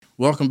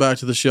Welcome back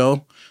to the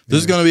show.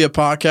 This is going to be a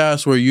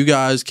podcast where you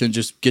guys can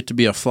just get to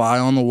be a fly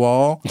on the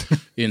wall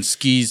in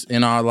skis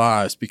in our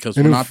lives because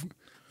we're not.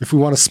 If we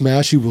want to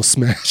smash you, we'll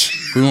smash you.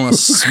 If we want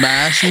to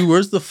smash you.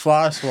 Where's the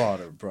fly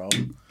swatter, bro?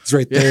 It's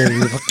right there.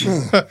 If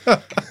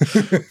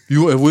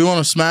we want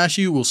to smash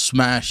you, we'll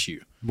smash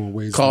you. More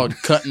ways Called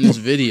cutting this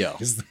video.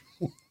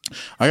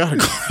 I got a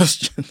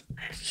question.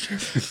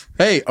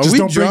 Hey, are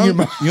we drunk?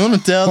 You want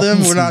to tell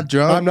them we're not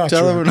drunk? I'm not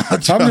tell drunk. them we're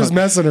not drunk. I'm just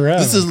messing around.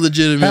 This is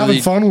legitimately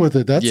having fun with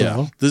it. That's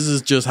all. This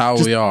is just how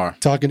we are.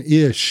 Talking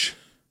ish.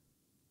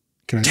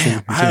 Can I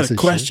say? I had a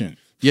question.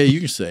 Yeah, you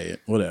can say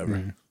it.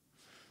 Whatever.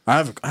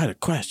 Right. I had a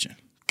question.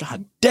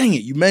 God dang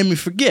it! You made me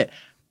forget.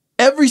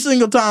 Every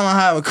single time I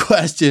have a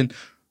question.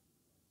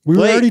 We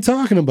were already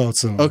talking about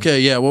something.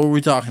 Okay, yeah. What were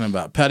we talking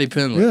about? Patty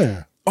Penley.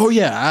 Yeah. Oh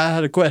yeah, I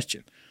had a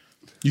question.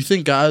 You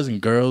think guys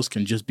and girls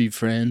can just be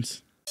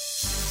friends?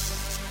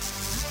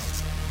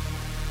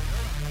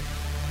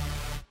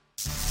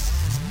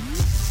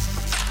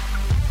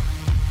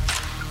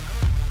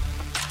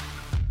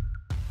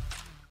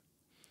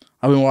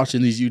 I've been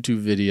watching these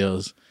YouTube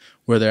videos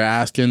where they're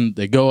asking,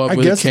 they go up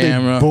with a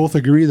camera. They both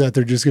agree that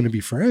they're just going to be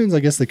friends. I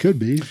guess they could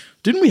be.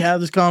 Didn't we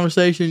have this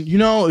conversation? You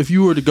know, if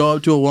you were to go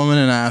up to a woman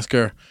and ask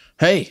her,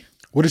 hey.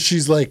 What if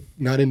she's like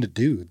not into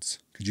dudes?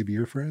 Could you be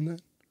her friend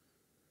then?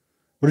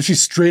 What if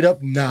she's straight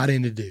up not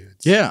into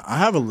dudes? Yeah, I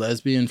have a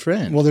lesbian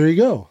friend. Well, there you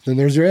go. Then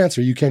there's your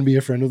answer. You can be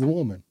a friend with a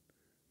woman.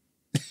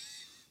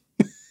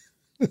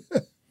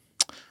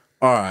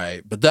 All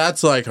right, but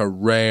that's like a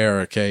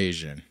rare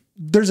occasion.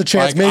 There's a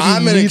chance like, maybe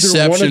I'm an neither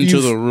exception one of you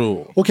to the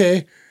rule.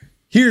 Okay,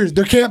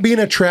 there can't be an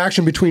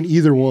attraction between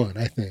either one,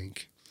 I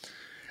think.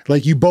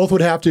 Like, you both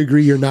would have to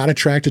agree you're not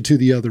attracted to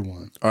the other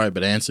one. All right,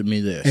 but answer me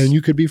this. And you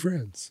could be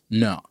friends.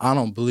 No, I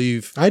don't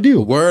believe. I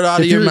do. A word out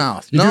of your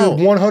mouth. No.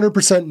 You're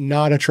 100%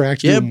 not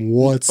attracted to him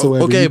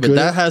whatsoever. Okay, but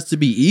that has to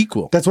be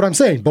equal. That's what I'm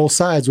saying. Both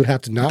sides would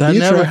have to not that be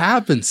attracted. That never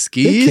happens,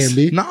 Skis. It can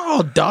be.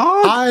 No,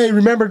 dog. I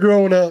remember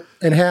growing up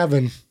and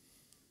having,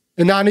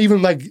 and not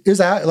even like,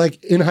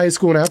 like in high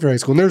school and after high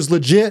school. And there's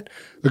legit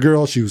a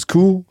girl, she was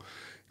cool,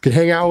 could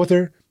hang out with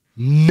her,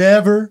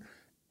 never,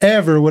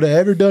 ever would have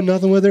ever done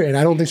nothing with her. And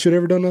I don't think she'd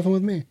ever done nothing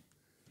with me.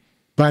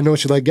 But I know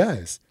she liked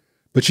guys.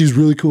 But she's a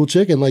really cool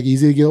chick and like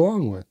easy to get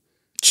along with.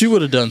 She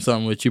would have done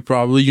something with you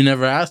probably. You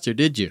never asked her,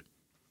 did you?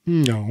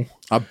 No.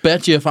 I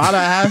bet you if I'd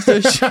have asked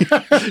her,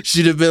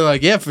 she'd have been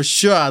like, yeah, for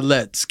sure I'd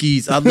let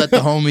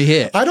the homie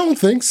hit. I don't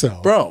think so.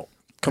 Bro,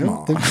 come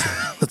on.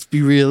 Let's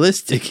be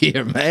realistic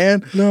here,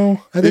 man.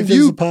 No, I think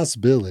there's a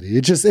possibility.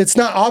 It's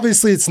not,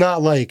 obviously it's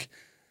not like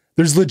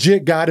there's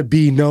legit got to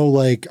be no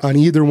like on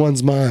either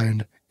one's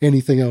mind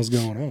anything else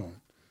going on.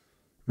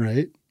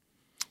 Right?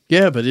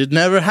 Yeah, but it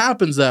never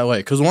happens that way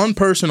because one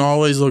person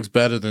always looks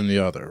better than the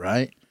other,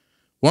 right?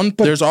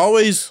 There's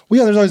always... Well,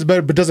 yeah, there's always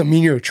better, but doesn't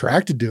mean you're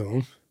attracted to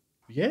them.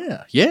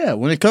 Yeah.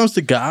 When it comes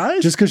to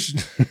guys... Just because...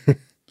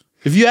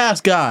 if you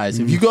ask guys,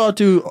 if you go out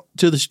to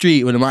the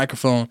street with a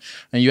microphone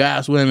and you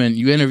ask women,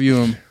 you interview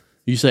them,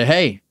 you say,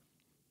 hey,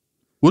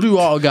 what do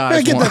all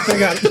guys want? That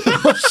thing out of...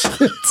 Oh,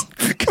 shit.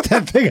 Get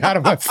that thing out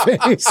of my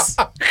face.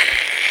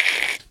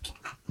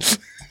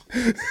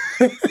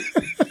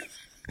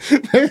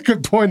 Maybe I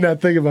could point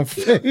that thing in my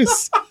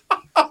face.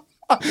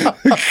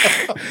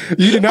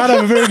 You did not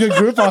have a very good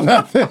grip on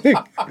that thing.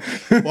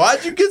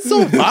 Why'd you get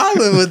so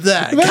violent with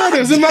that? Man, it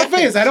was in my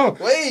face. I don't.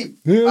 Wait,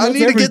 I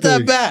need to get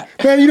that back.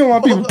 Man, you don't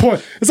want people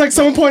point. It's like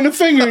someone pointing a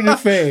finger in your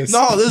face.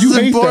 No, this is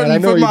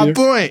important for my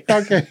point.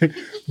 Okay.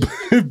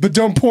 But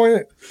don't point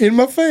it in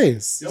my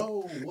face.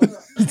 Yo, what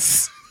up?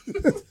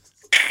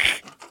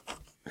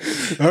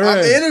 All right.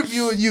 I'm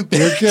interviewing you,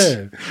 bitch.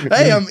 Okay.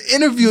 Hey, I'm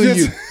interviewing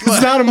you.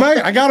 It's not a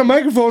mic. I got a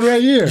microphone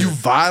right here. You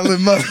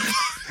violent mother.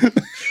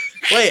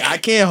 Wait, I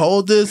can't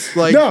hold this,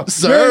 like, no,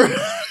 sir.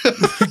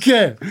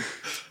 Okay.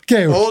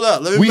 Hold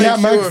up. Let me we make have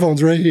sure.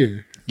 microphones right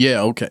here.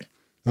 Yeah. Okay.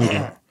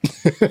 All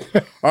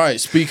right.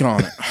 Speak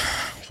on it.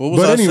 What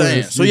was I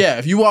saying? So yeah,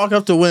 if you walk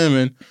up to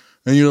women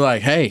and you're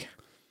like, "Hey,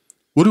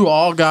 what do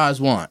all guys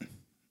want?"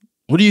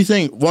 What do you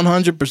think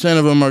 100%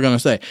 of them are going to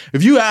say?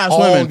 If you ask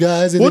women,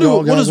 what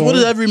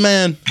does every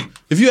man,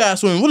 if you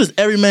ask women, what does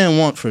every man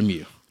want from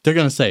you? They're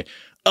going to say,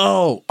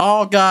 oh,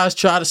 all guys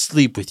try to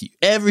sleep with you.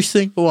 Every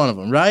single one of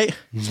them, right?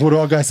 What do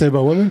all guys say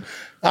about women?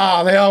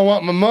 Oh, they all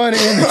want my money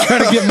and they try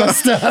to get my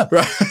stuff.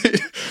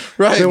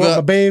 Right. They want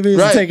my babies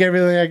and take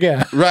everything I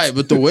got. Right,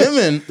 but the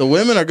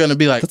women are going to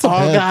be like,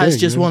 all guys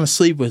just want to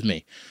sleep with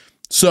me.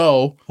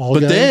 So,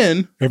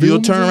 then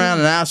you'll turn around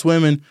and ask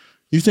women,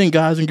 you think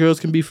guys and girls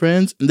can be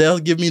friends? And they'll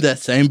give me that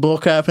same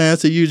bullcrap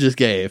answer you just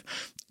gave.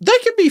 They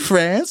can be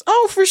friends.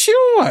 Oh, for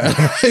sure.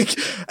 Like,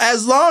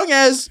 as long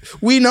as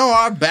we know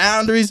our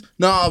boundaries.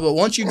 No, but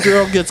once your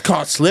girl gets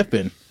caught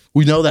slipping,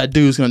 we know that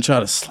dude's going to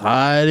try to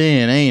slide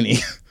in, ain't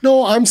he?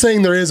 No, I'm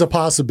saying there is a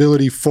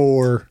possibility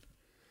for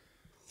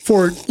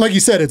like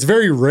you said, it's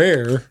very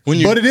rare,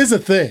 but it is a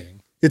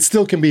thing. It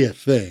still can be a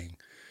thing.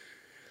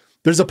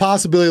 There's a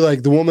possibility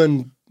like the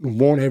woman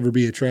won't ever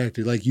be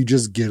attracted. Like you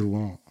just get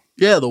along.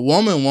 Yeah, the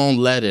woman won't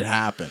let it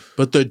happen.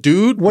 But the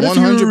dude, what 100%.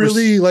 If you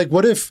really like?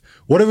 What if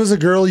it was a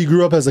girl you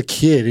grew up as a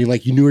kid and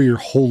like you knew her your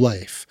whole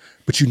life,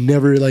 but you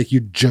never like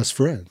you're just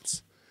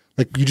friends.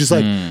 Like you just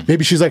like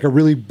maybe she's like a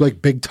really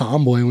like big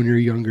tomboy when you're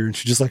younger, and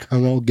she just like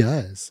hung out with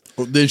guys.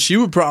 Well, then she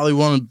would probably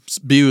want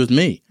to be with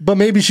me. But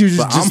maybe she was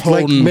just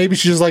like maybe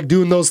she's just like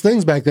doing those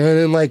things back then,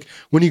 and like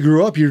when you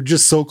grew up, you're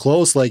just so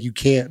close, like you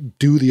can't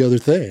do the other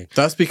thing.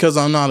 That's because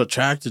I'm not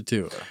attracted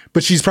to her.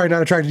 But she's probably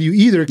not attracted to you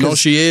either. No,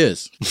 she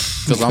is.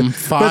 Because I'm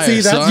fire. But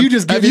see, that's son. You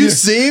just have you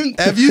seen?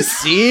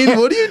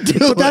 What are you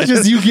doing? But that's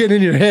just you getting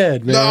in your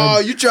head, man. No,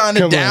 you're trying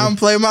to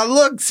downplay my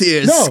looks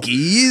here,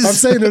 skis. I'm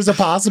saying there's a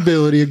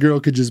possibility a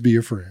girl could just be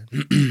your friend.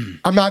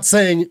 I'm not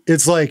saying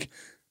it's like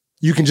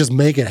you can just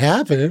make it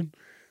happen,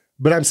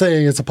 but I'm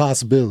saying it's a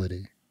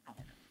possibility.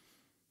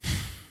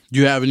 Do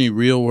you have any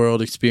real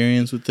world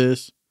experience with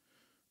this?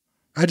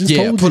 I just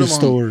told you the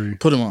story.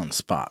 Put him on the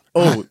spot.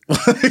 Oh,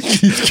 get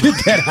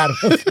that out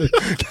of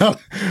it. No,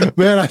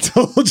 man,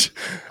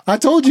 I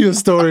told you a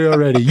story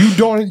already.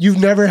 You've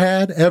never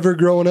had ever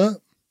growing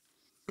up?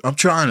 I'm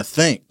trying to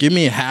think. Give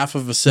me half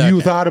of a second.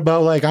 You thought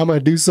about like I'm gonna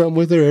do something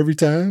with her every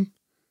time?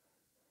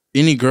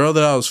 Any girl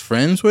that I was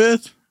friends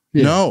with?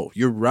 Yeah. No,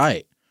 you're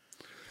right.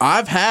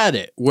 I've had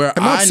it where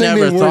I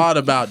never thought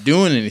about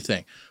doing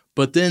anything.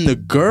 But then the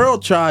girl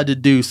tried to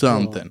do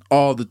something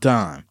all the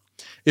time.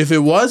 If it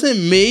wasn't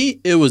me,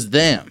 it was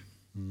them.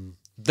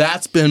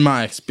 That's been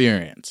my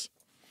experience.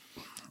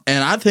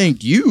 And I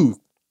think you're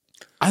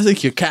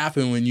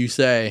capping when you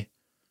say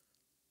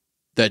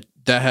that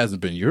hasn't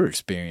been your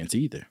experience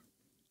either.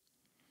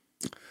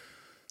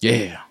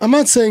 Yeah. I'm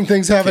not saying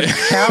things haven't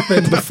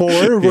happened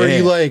before where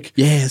you like,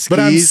 yes, but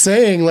I'm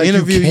saying like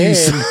you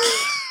can.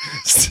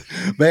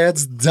 Man,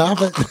 stop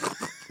it.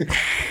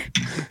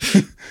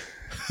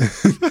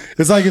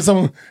 It's like if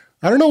someone,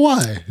 I don't know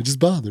why, it just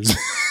bothers me.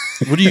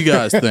 What do you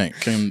guys think?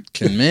 Can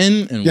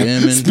men and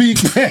women speak,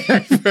 man?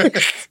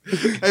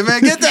 Hey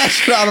man, get that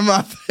shit out of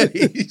my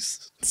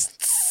face.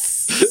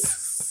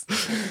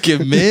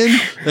 Can men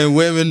and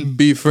women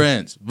be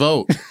friends?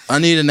 Vote. I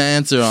need an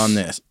answer on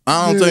this.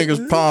 I don't think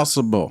it's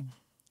possible.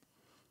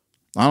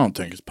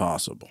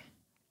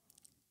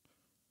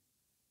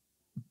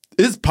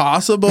 It's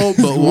possible,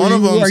 but one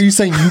of them. Are you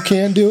saying you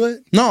can't do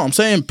it? No, I'm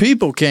saying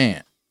people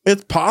can't.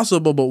 It's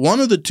possible, but one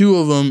of the two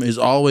of them is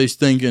always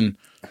thinking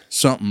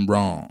something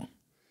wrong.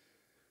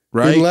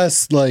 Right?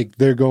 Unless, like,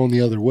 they're going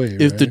the other way.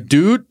 If the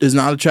dude is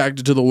not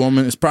attracted to the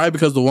woman, it's probably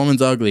because the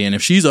woman's ugly. And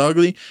if she's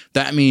ugly,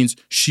 that means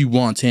she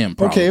wants him,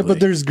 probably. Okay, but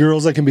there's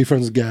girls that can be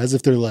friends with guys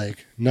if they're,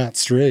 like, not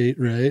straight,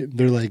 right?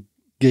 They're, like,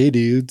 gay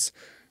dudes.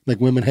 Like,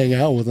 women hang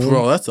out with them.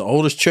 Bro, that's the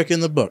oldest trick in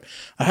the book.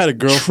 I had a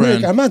girlfriend.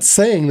 Trick? I'm not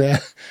saying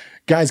that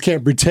guys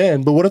can't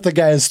pretend, but what if the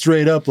guy is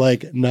straight up,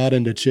 like, not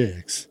into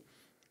chicks?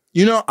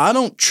 You know, I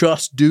don't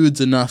trust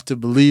dudes enough to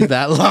believe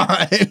that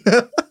line.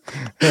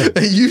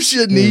 You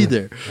shouldn't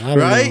either,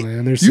 right?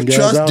 Know, you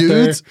trust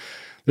dudes?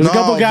 There's a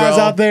couple guys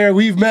out there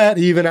we've met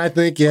even, I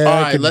think, yeah.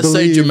 All right, let's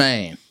say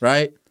Jermaine,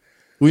 right?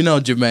 We know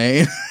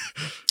Jermaine.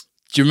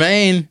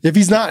 Jermaine. If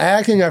he's not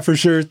acting, I for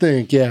sure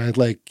think, yeah,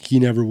 like he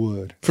never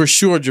would. For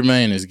sure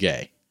Jermaine is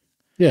gay.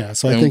 Yeah,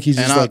 so I think he's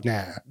just like,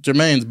 nah.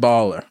 Jermaine's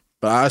baller.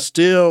 But I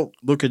still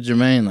look at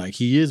Jermaine like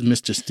he is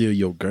Mr. Steal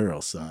Your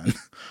Girl, son.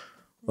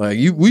 Like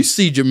we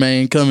see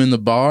Jermaine come in the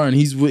bar and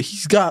he's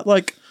got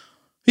like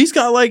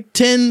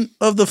 10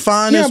 of the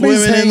finest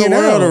women in the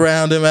world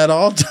around him at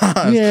all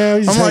times. Yeah,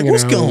 I'm like,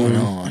 what's going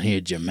on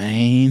here,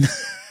 Jermaine?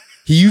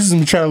 He uses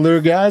them to try to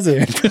lure guys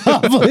in.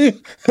 Probably.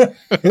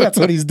 That's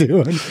what he's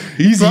doing.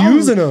 He's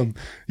using them.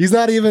 He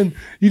doesn't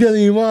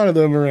even want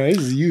them around. He's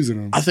just using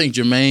them. I think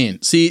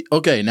Jermaine. See,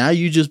 okay, now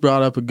you just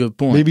brought up a good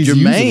point. Maybe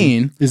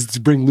Jermaine is to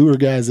lure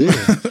guys in.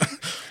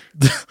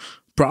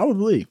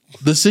 Probably.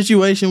 The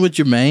situation with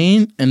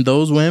Jermaine and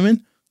those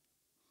women,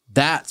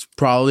 that's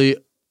probably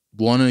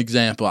one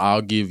example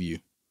I'll give you.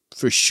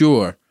 For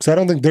sure. So I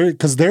don't think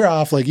they're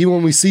off. Like, even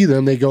when we see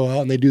them, they go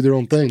out and they do their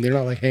own thing. They're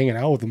not like hanging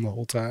out with them the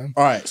whole time.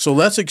 All right. So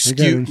let's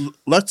exclude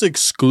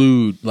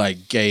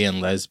like gay and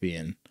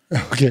lesbian.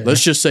 Okay.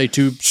 Let's just say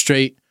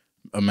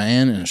a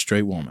man and a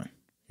straight woman.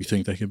 You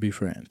think they could be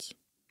friends?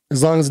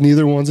 As long as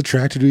neither one's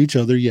attracted to each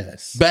other,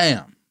 yes.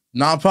 Bam.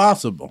 Not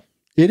possible.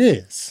 It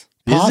is.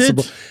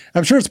 Possible. Is it?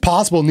 I'm sure it's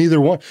possible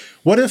neither one.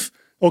 What if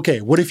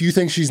you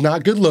think she's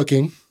not good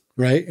looking,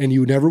 right? And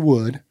you never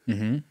would.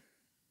 Mm-hmm.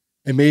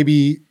 And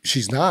maybe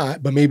she's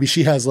not, but maybe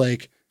she has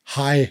like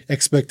high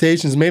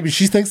expectations. Maybe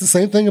she thinks the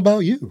same thing about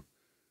you.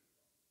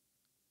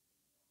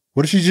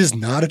 What if she's just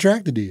not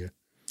attracted to you?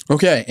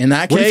 Okay, in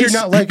that case... What if you're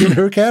not like in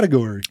her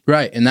category?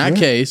 Right, in that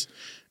case,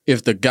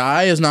 if the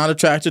guy is not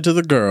attracted to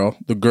the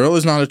girl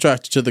is not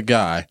attracted to the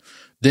guy,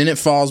 then it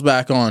falls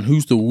back on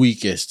who's the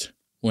weakest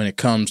when it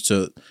comes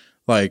to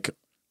like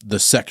the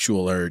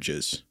sexual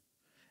urges.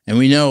 And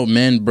we know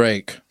men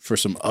break for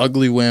some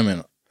ugly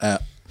women.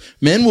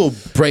 Men will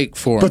break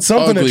for but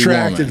something ugly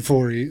attracted woman.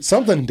 For you.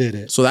 Something did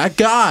it. So that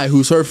guy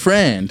who's her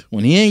friend,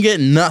 when he ain't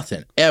getting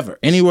nothing ever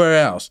anywhere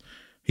else,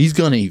 he's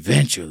gonna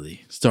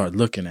eventually start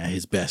looking at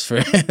his best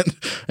friend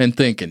and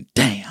thinking,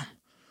 "Damn,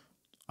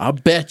 I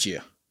bet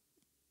you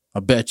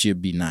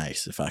it'd be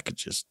nice if I could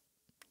just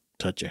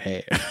touch your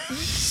hair.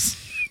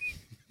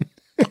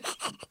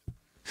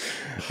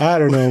 I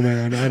don't know,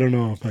 man. I don't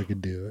know if I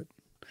could do it.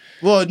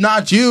 Well,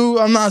 not you.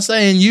 I'm not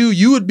saying you.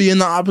 You would be in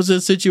the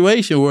opposite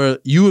situation where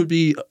you would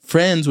be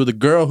friends with a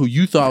girl who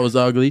you thought was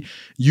ugly.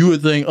 You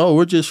would think, oh,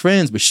 we're just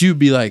friends. But she would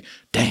be like,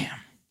 damn,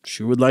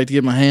 sure would like to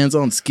get my hands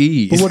on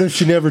skis. But what if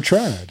she never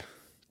tried?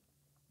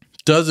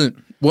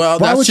 Well,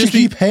 why that's would just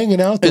she keep hanging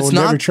out though and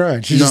never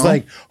trying? She's just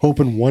like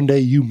hoping one day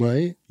you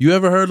might. You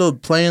ever heard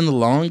of playing the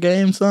long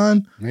game,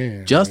 son?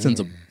 Man, Justin's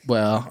I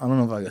don't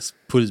know if I can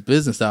put his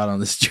business out on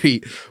the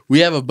street. We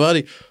have a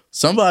buddy.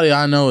 Somebody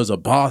I know is a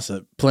boss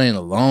at playing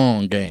a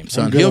long game,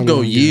 son. He'll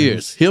go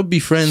years. Games. He'll be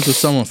friends with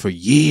someone for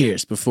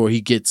years before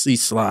he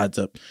slides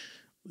up.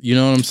 You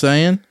know what I'm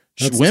saying?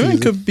 Women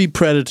could be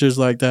predators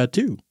like that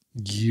too.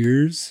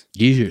 Years,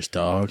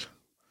 dog.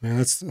 Man,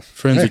 that's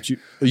friends with you.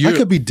 I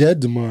could be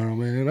dead tomorrow,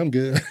 man. I'm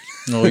good.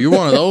 No, you're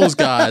one of those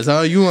guys,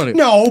 huh? You want to?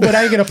 No, but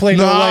I ain't gonna play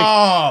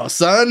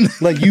son.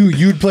 Like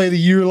you'd play the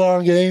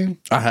year-long game.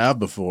 I have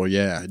before,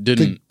 yeah. It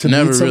didn't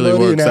never really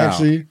works out.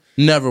 Actually,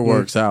 never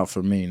works out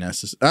for me.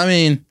 I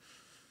mean,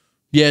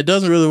 yeah, it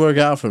doesn't really work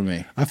out for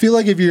me. I feel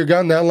like if you're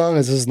gone that long,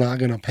 it's just not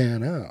gonna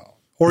pan out.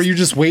 Or you're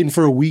just waiting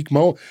for a weak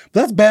moment.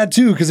 But that's bad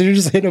too, because then you're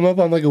just hitting them up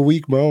on like a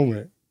weak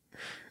moment.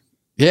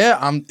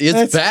 Yeah,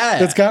 it's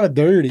bad. It's kind of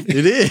dirty.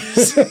 It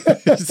is.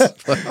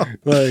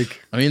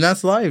 Like, I mean,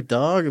 that's life,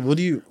 dog.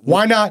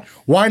 Why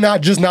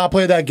not just not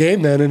play that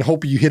game then and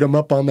hope you hit them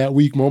up on that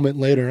weak moment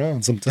later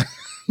on sometime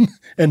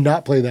and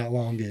not play that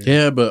long game?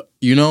 Yeah, but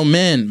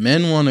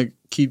men want to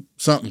keep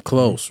something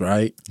close,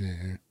 right?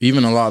 Yeah.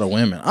 Even a lot of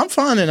women. I'm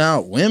finding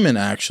out women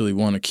actually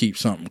want to keep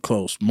something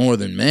close more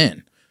than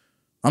men.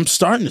 I'm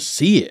starting to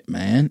see it,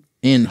 man,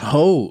 in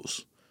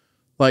hoes.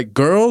 Like,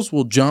 girls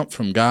will jump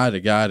from guy to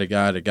guy to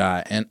guy to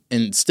guy. And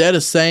instead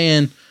of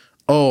saying,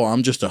 oh,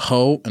 I'm just a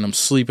hoe and I'm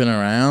sleeping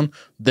around,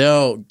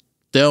 they'll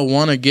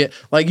want to get,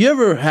 like, you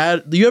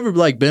ever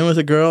like been with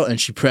a girl and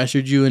she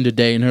pressured you into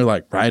dating her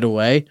like right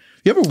away?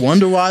 You ever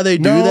wonder why they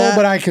do that?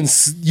 No,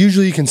 but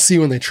usually you can see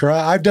when they try.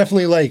 I've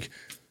definitely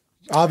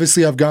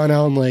obviously I've gone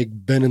out and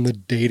like been in the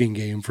dating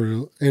game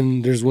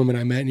and there's women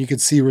I met and you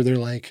could see where they're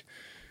like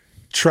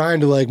trying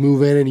to like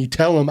move in and you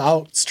tell them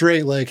out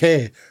straight like,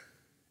 hey,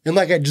 and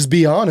like, I just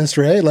be honest,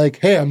 right? Like,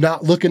 hey, I'm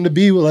not looking to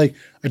be like,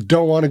 I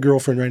don't want a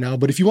girlfriend right now,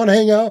 but if you want to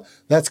hang out,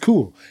 that's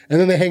cool.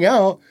 And then they hang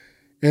out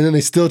and then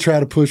they still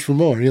try to push for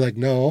more. And you're like,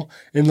 no.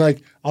 And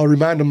like, I'll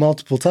remind them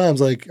multiple times,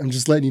 like, I'm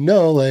just letting you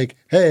know, like,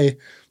 hey,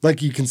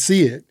 like you can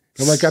see it.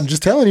 I'm like, I'm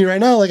just telling you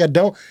right now, like I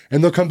don't.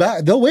 And they'll come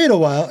back, they'll wait a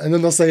while and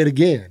then they'll say it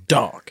again.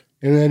 Dog.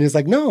 And then it's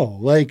like, no,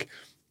 like,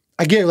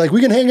 I get like,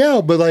 we can hang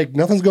out, but like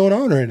nothing's going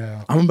on right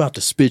now. I'm about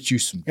to spit you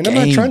some And game.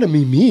 I'm not trying to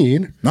be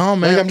mean. No,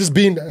 man. Like, I'm just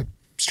being...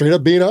 straight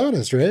up being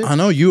honest, right? I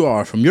know you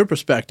are from your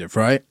perspective,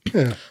 right?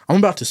 Yeah. I'm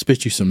about to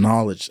spit you some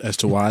knowledge as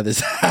to why this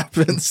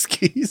happens,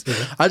 Skis.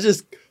 Yeah.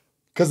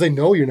 Because they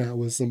know you're not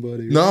with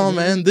somebody. Right? No,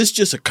 man, this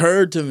just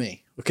occurred to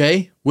me,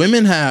 okay?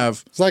 Women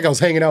have... It's like I was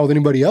hanging out with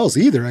anybody else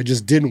either. I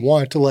just didn't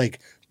want to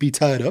like be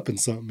tied up in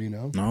something, you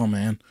know? No,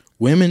 man.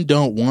 Women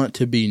don't want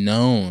to be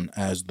known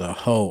as the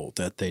hoe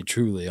that they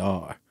truly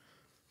are.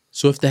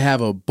 So if they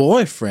have a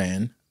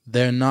boyfriend,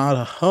 they're not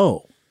a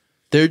hoe.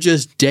 They're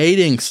just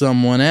dating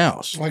someone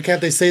else. Why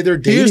can't they say they're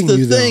dating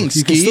you, though?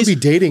 You can still be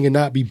dating and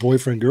not be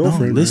boyfriend,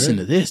 girlfriend. No, listen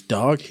to this,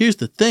 dog. Here's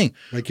the thing.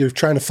 Like, you're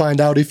trying to find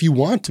out if you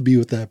want to be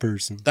with that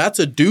person. That's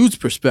a dude's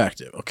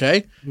perspective,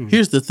 okay?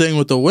 Here's the thing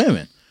with the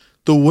women.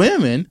 The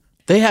women,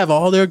 they have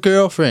all their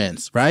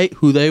girlfriends, right?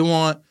 Who they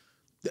want.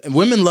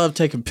 Women love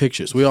taking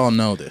pictures. We all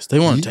know this. They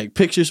want to take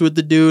pictures with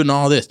the dude and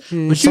all this.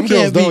 But some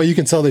girls don't. You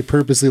can tell they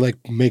purposely, like,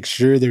 make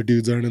sure their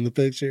dudes aren't in the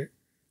picture.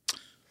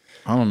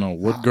 I don't know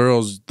what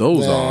girls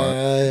those are.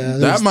 Yeah,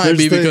 that might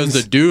be because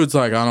the dude's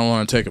like, I don't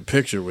want to take a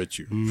picture with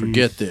you.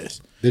 Forget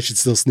this. They should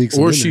still sneak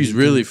some Or in she's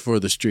there, really for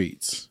the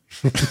streets.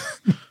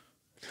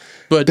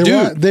 But they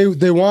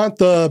want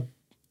the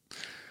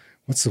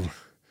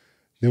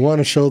they want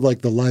to show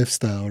like the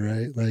lifestyle,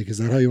 right? Like, is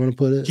that how you want to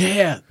put it?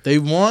 Yeah, they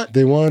want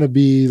to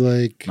be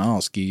like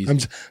Skis. I'm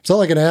not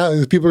like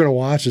people are gonna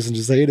watch this and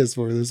just hate us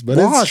for this, but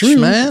it's true,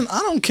 man. I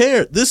don't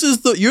care.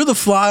 You're the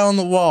fly on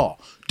the wall.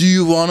 Do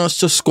you want us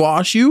to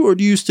squash you, or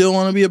do you still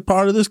want to be a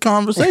part of this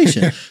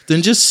conversation?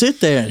 Then just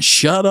sit there and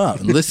shut up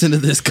and listen to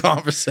this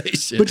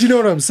conversation. But you know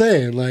what I'm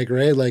saying, like,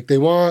 right? Like they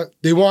want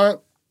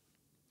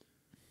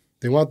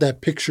that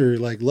picture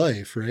like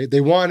life, right? They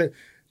want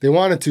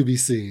it to be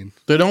seen.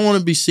 They don't want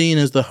to be seen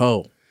as the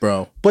hoe,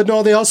 bro. But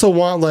no, they also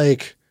want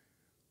like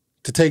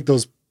to take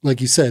those,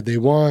 like you said, they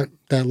want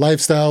that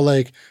lifestyle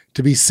like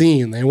to be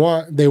seen. They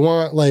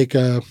want like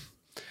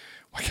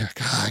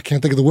I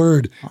can't think of the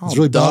word. It's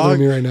really bothering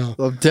me right now.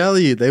 I'm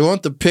telling you, they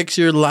want the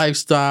picture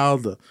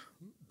lifestyle.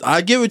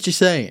 I get what you're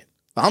saying.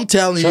 I'm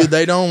telling you,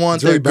 they don't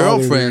want their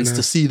girlfriends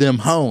to see them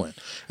hoeing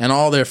and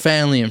all their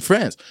family and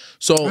friends.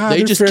 So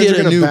they just get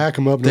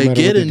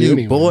a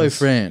new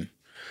boyfriend.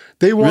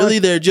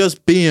 They're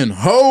just being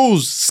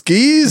hoes,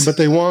 Skis. But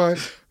they want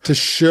to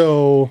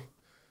show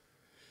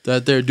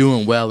that they're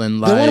doing well in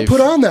life. They want to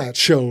put on that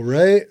show,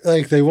 right?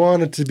 Like they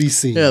want it to be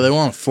seen. Yeah, they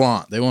want to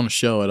flaunt. They want to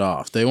show it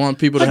off. They want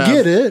people to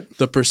have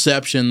the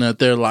perception that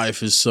their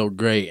life is so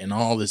great and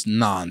all this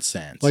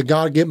nonsense. Like,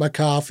 gotta get my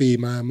coffee,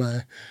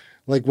 my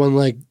like one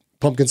like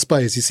pumpkin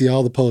spice. You see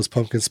all the post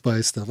pumpkin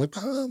spice stuff. Like,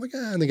 oh my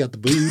God. And they got the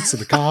boots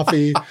and the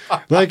coffee.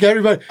 Like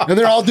everybody. And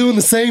they're all doing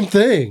the same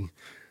thing.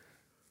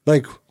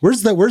 Like,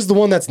 where's the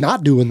one that's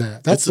not doing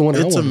that? That's the one I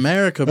want. It's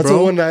America, bro. That's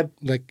the one that,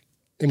 like,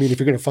 I mean, if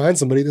you're going to find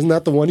somebody, isn't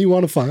that the one you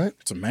want to find?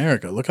 It's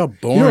America. Look how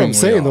boring. You know what I'm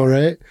saying, though,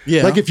 right?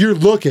 Yeah. Like, if you're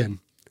looking,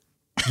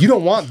 you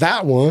don't want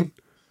that one.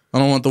 I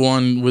don't want the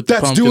one with the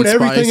pumpkin spice. That's doing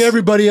everything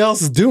everybody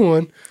else is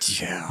doing.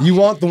 Yeah. You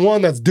want the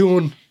one that's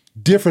doing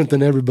different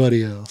than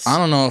everybody else. I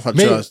don't know if I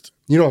trust.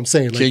 You know what I'm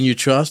saying? Like, can you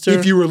trust her?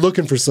 If you were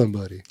looking for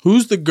somebody.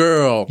 Who's the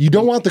girl? You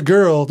don't want the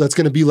girl that's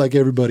going to be like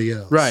everybody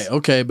else. Right.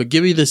 Okay. But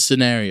give me this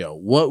scenario.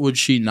 What would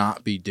she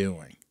not be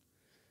doing?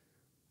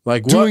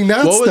 Like doing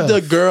that what stuff.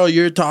 Would the girl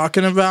you're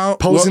talking about?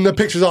 Posting the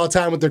pictures all the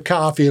time with their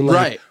coffee and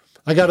like,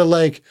 I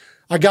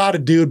got a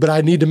dude, but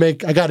I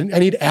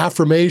need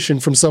affirmation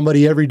from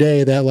somebody every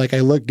day that like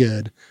I look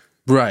good.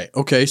 Right.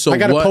 Okay. So I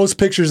got to post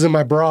pictures in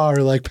my bra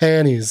or like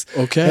panties.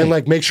 Okay. And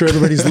like make sure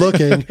everybody's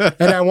looking.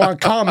 And I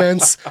want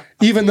comments,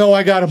 even though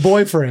I got a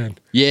boyfriend.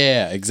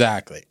 Yeah,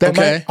 exactly. That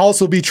might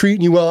also be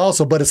treating you well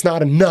also, but it's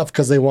not enough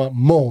because they want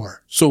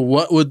more. So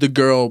what would the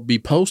girl be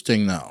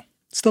posting though?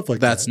 Stuff like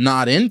that's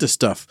not into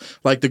stuff.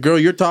 Like the girl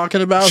you're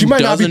talking about. She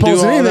might not be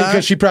posting anything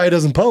because she probably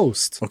doesn't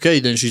post.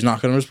 Okay, then she's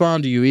not going to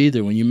respond to you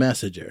either when you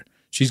message her.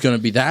 She's going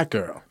to be that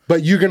girl.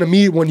 But you're going to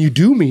meet, when you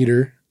do meet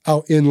her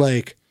out in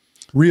like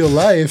real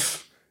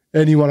life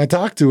and you want to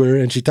talk to her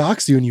and she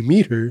talks to you and you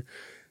meet her,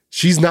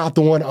 she's not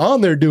the one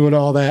on there doing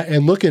all that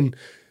and looking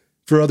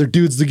for other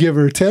dudes to give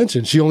her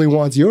attention. She only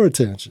wants your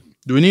attention.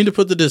 Do we need to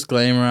put the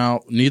disclaimer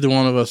out? Neither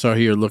one of us are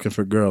here looking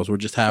for girls. We're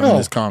just having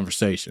this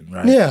conversation,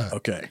 right? Yeah.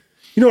 Okay.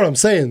 You know what I'm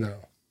saying,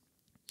 though.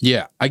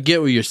 Yeah, I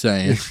get what you're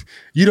saying.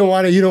 You don't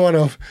want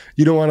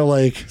to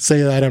like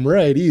say that I'm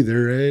right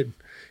either, right?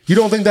 You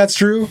don't think that's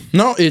true?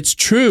 No, it's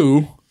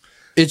true.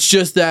 It's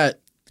just that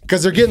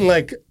because they're getting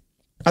like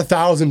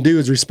 1,000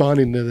 dudes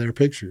responding to their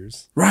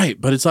pictures, right?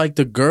 But it's like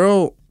the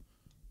girls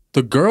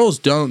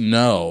don't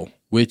know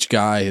which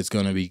guy is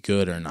going to be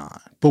good or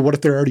not. But what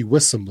if they're already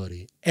with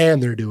somebody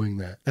and they're doing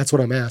that? That's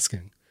what I'm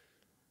asking.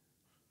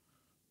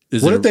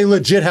 What if they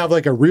legit have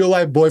like a real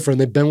life boyfriend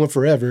they've been with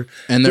forever,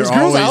 and there's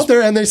girls out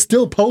there and they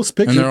still post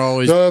pictures, and they're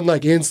always on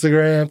like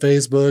Instagram,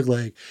 Facebook,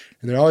 like,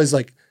 and they're always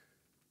like,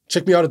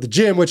 check me out at the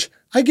gym, which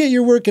I get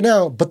you're working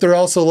out, but they're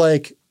also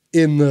like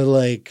in the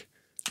like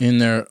in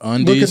their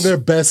undies, looking their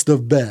best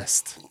of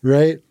best,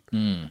 right?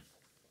 Mm.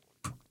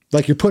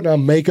 Like you're putting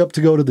on makeup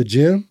to go to the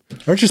gym.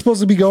 Aren't you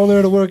supposed to be going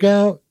there to work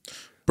out?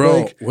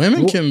 Bro, like,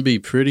 women can be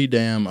pretty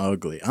damn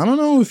ugly. I don't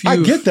know if you... I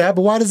get that,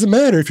 but why does it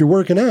matter if you're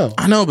working out?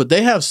 I know, but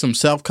they have some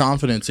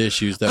self-confidence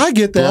issues that I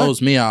get that.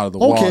 Blows me out of the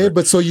water. Okay,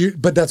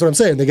 but that's what I'm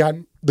saying. They got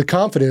the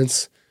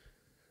confidence,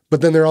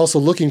 but then they're also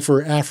looking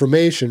for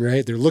affirmation,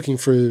 right? They're looking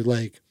for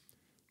like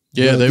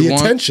the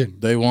attention.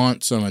 They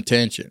want some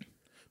attention.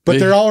 But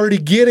they're already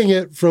getting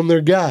it from their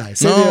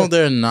guys. No,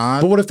 they're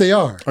not. But what if they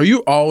are? Are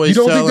you always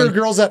You don't think there are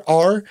girls that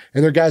are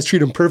and their guys treat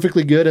them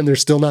perfectly good and they're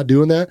still not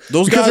doing that?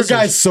 Those because guys their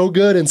guy's so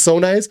good and so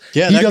nice.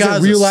 Yeah, he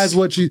doesn't realize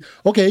what she...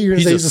 Okay, you're going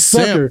to say he's a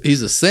sucker.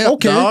 He's a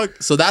simp, dog.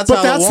 So that's how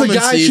a woman sees him. But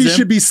that's the guy she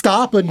should be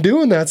stopping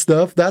doing that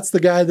stuff. That's the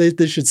guy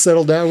they should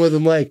settle down with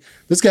and like,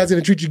 this guy's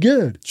going to treat you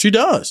good. She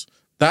does.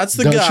 That's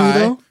the guy. She,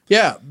 though?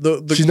 Yeah.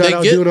 She's not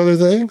out doing other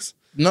things?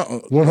 No,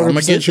 100% I'm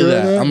gonna get to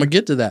that. I'm gonna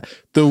get to that.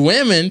 The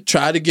women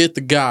try to get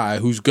the guy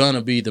who's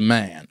gonna be the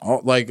man.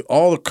 All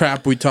the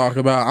crap we talk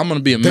about. I'm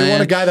gonna be a man. They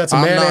want a guy that's a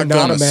man and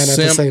not a man at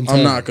the same time.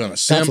 I'm not gonna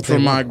simp for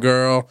my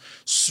girl.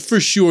 For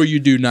sure, you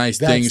do nice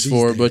things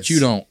for her, but you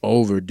don't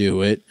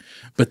overdo it.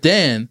 But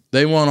then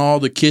they want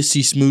all the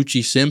kissy,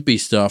 smoochy, simpy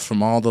stuff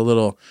from all the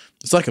little.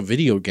 It's like a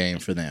video game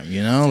for them,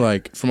 you know,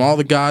 like from all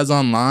the guys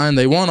online.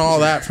 They want all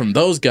that from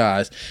those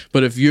guys.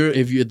 But if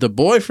the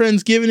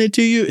boyfriend's giving it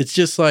to you, it's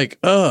just like,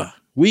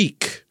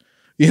 weak,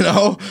 you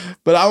know.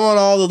 But I want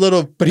all the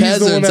little peasants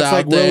he's the one that's out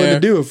like there willing to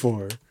do it for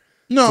her.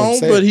 No,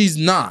 but he's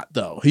not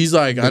though. He's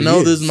like, I know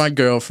this is my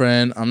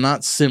girlfriend. I'm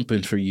not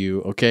simping for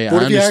you. Okay,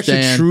 what I understand. If he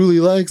actually truly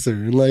likes her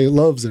and like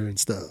loves her and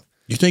stuff?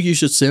 You think you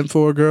should simp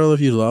for a girl if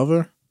you love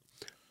her?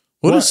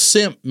 What does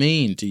simp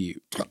mean to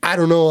you? I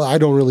don't know. I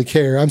don't really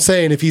care. I'm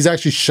saying if he's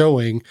actually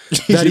showing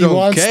that he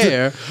wants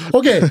to.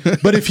 Okay,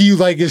 but if he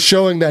like is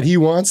showing that he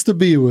wants to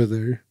be with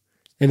her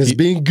and is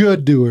being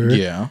good to her,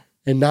 yeah,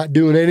 and not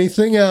doing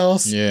anything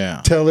else,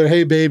 yeah. Tell her,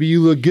 hey baby,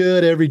 you look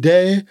good every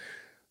day.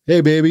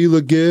 Hey baby, you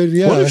look good.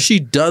 Yeah. What if she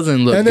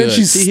doesn't look good?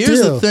 See,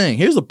 here's the thing.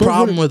 Here's a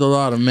problem with a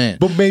lot of men.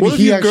 But maybe what if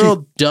your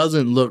girl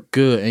doesn't look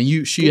good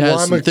and she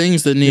has some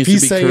things that need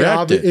to be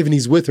corrected? If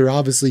he's with her,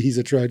 obviously he's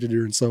attracted to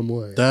her in some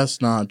way.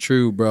 That's not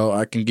true, bro.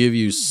 I can give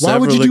you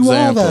several examples. Why would you do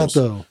all that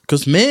though?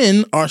 Because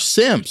men are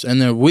simps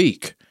and they're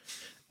weak,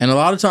 and a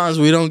lot of times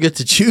we don't get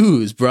to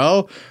choose,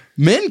 bro.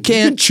 Men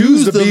can't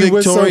choose the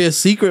Victoria's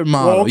Secret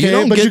model. Okay, you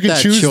don't but get you can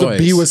that choose choice.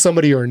 to be with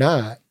somebody or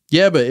not.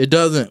 Yeah, but it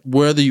doesn't,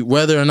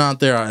 whether or not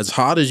they're as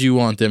hot as you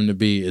want them to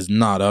be is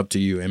not up to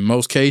you. In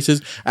most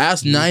cases,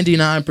 ask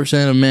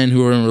 99% of men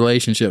who are in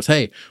relationships,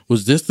 hey,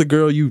 was this the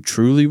girl you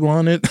truly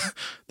wanted?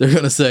 They're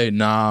going to say,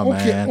 nah,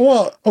 man.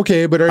 Well,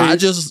 okay, but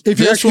if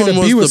you're actually going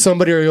to be with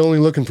somebody, are you only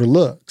looking for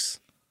looks?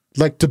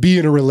 Like to be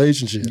in a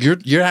relationship?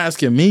 You're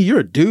asking me.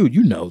 You're a dude.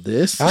 You know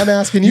this. I'm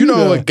asking you. You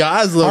know what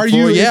guys look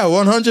for. Yeah,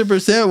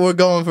 100% we're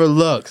going for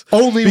looks.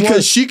 Only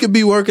because she could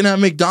be working at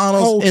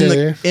McDonald's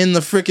in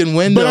the freaking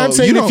window. But I'm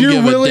saying if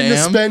you're willing to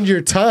spend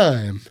your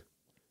time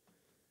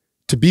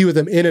to be with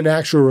them in an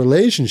actual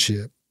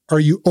relationship, are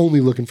you only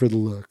looking for the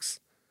looks?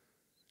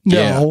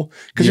 No,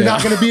 because you're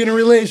not going to be in a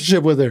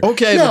relationship with her.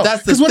 Okay, but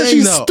that's the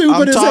thing,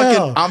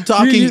 though. I'm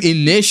talking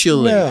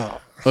initially. No.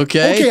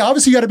 Okay,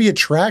 obviously you got to be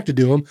attracted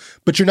to them,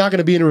 but you're not going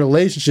to be in a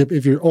relationship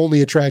if you're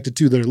only attracted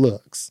to their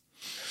looks.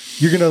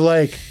 You're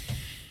going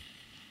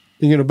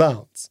to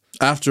bounce.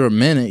 After a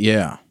minute,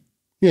 yeah.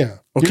 Yeah.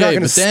 Okay, you're not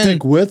going to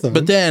stick with them.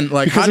 But then,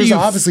 like, because there's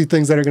obviously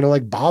things that are going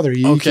to, bother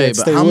you. Okay,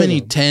 but how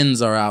many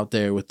 10s are out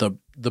there with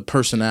the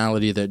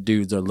personality that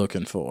dudes are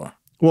looking for?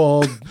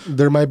 Well,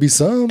 there might be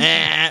some.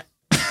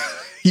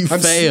 You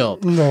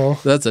failed. No.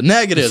 That's a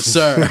negative,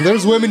 sir.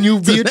 There's women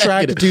you'd be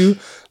attracted to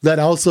that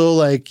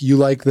also, you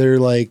like their,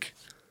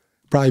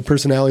 probably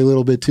personality a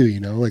little bit too,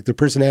 Like their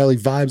personality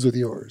vibes with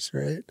yours,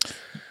 right?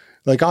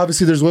 Like,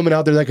 obviously, there's women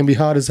out there that can be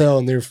hot as hell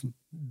and they're,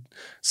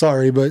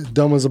 sorry, but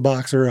dumb as a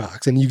box of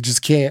rocks. And you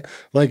just can't,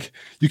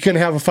 you can't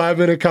have a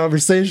 5-minute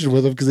conversation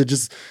with them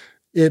because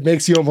it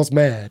makes you almost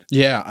mad.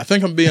 Yeah, I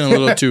think I'm being a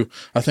little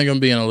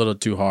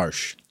too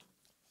harsh.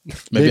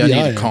 Maybe I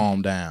need to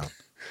calm down.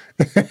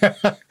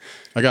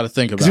 I got to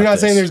think about it. You're not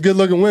saying there's good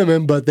looking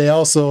women, but they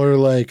also are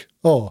like,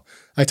 oh,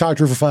 I talked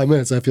to her for 5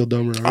 minutes. I feel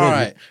dumber already. All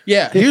right.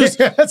 Yeah.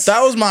 That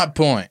was my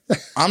point.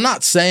 I'm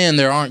not saying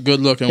there aren't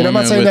good looking women. I'm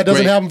not saying that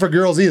doesn't happen for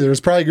girls either.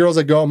 There's probably girls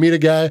that go meet a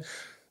guy.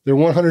 They're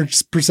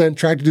 100%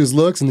 attracted to his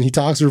looks and he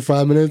talks to her for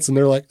 5 minutes and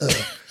they're like,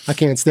 I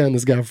can't stand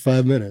this guy for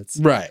 5 minutes.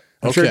 Right.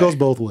 I'm sure it goes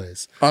both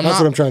ways. That's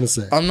what I'm trying to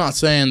say. I'm not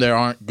saying there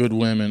aren't good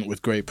women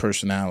with great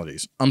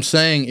personalities. I'm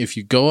saying if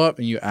you go up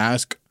and you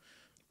ask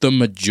the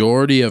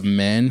majority of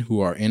men who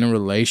are in a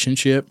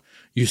relationship,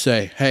 you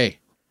say, hey,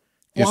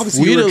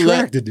 obviously you were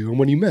attracted to him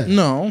when you met.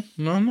 No,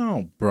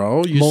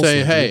 bro. You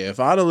say, hey, if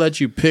I'd have let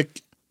you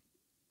pick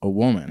a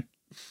woman,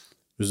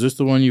 is this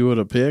the one you would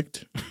have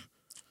picked?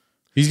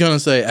 He's going to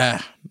say,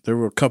 there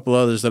were a couple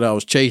others that I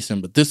was chasing,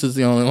 but this is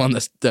the only one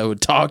that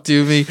would talk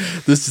to me.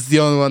 This is the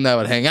only one that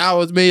would hang out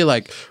with me.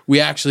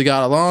 We actually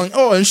got along.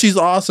 Oh, and she's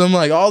awesome.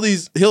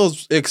 He'll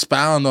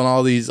expound on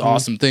all these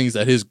awesome things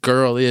that his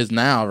girl is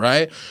now,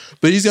 right?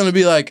 But he's going to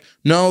be like,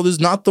 no, this is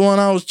not the one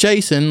I was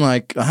chasing.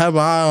 I have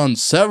my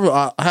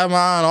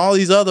eye on all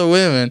these other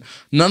women.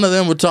 None of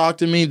them would talk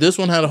to me. This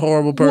one had a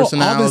horrible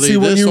personality. Well, obviously,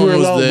 when you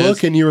were out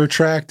looking, you were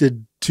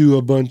attracted to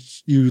a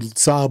bunch. You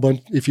saw a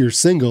bunch. If you're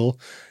single,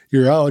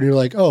 you're out and you're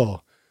like,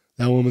 oh,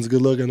 that woman's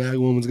good looking. That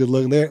woman's good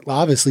looking. There,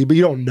 obviously, but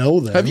you don't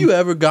know them. Have you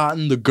ever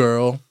gotten the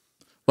girl?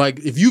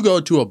 If you go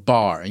to a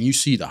bar and you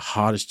see the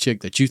hottest chick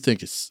that you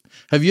think is,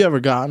 have you ever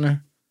gotten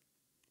her?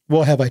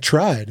 Well, have I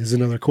tried? Is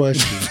another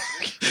question.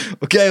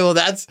 Okay, well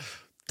that's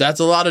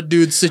a lot of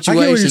dudes'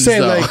 situations. I get what you're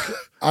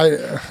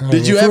saying. Though.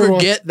 Did you ever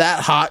get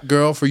that hot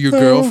girl for your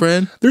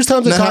girlfriend? There's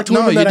times I talk to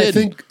women that I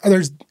think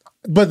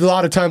but a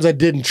lot of times I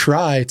didn't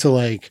try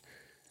to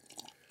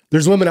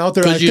There's women out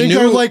there I think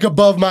are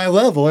above my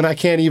level, and I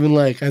can't even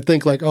I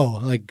think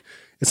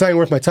it's not even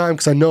worth my time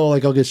because I know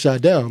I'll get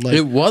shot down.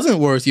 It wasn't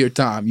worth your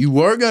time. You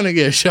were gonna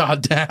get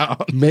shot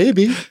down.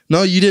 Maybe.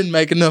 No, you didn't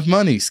make enough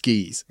money,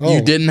 Skis. Oh.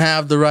 You didn't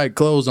have the right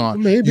clothes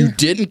on. Maybe. You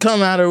didn't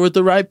come at her with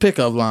the right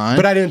pickup line.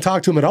 But I didn't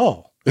talk to him at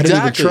all. Exactly.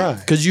 I didn't even try.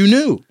 Because you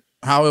knew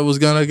how it was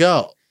gonna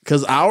go.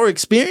 Because our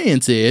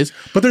experience is.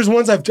 But there's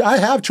ones I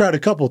have tried a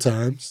couple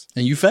times.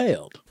 And you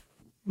failed.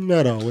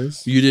 Not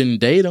always. You didn't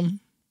date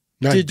them.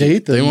 Not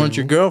date them. They weren't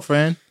your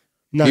girlfriend.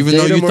 Even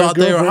though you thought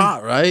they were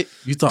hot, right?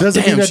 You thought,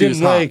 doesn't mean I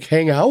didn't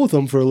hang out with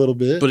them for a little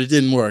bit. But it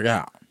didn't work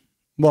out.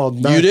 Well,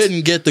 you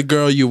didn't get the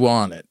girl you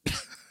wanted.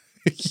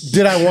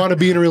 Did I want to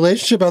be in a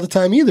relationship at the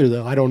time either,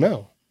 though? I don't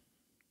know.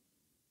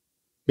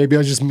 Maybe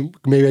I just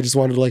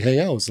wanted to hang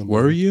out with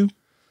someone. Were you?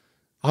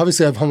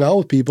 Obviously, I've hung out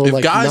with people.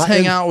 If guys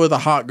hang out with a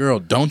hot girl,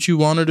 don't you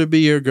want her to be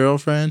your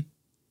girlfriend?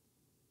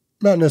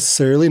 Not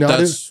necessarily.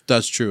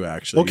 That's true,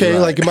 actually. Okay,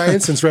 in my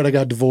instance, right, I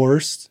got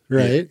divorced,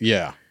 right?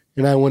 Yeah.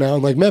 And I went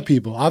out and met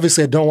people.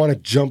 Obviously, I don't want to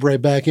jump right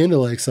back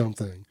into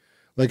something.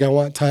 I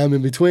want time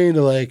in between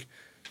to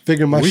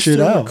figure my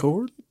shit out.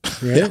 Record?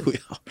 Right? Yeah, we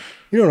are.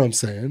 You know what I'm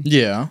saying?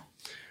 Yeah.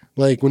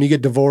 When you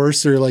get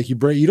divorced or you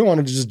break, you don't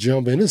want to just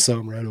jump into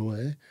something right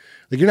away.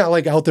 You're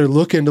not out there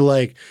looking to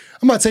I'm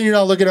not saying you're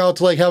not looking out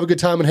to have a good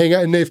time and hang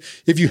out. And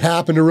if you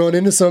happen to run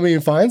into somebody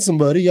and find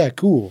somebody, yeah,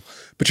 cool.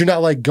 But you're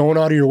not going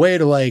out of your way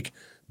to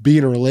be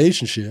in a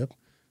relationship,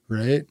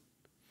 right?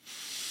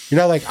 You're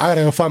not I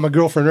gotta go find my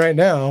girlfriend right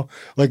now.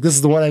 This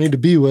is the one I need to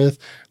be with.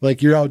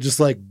 You're out just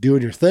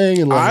doing your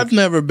thing. And I've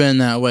never been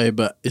that way,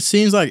 but it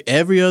seems like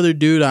every other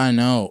dude I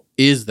know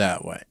is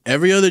that way.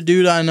 Every other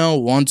dude I know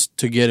wants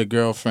to get a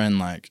girlfriend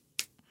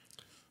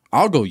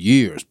I'll go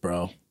years,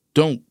 bro.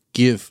 Don't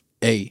give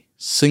a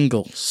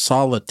single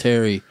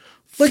solitary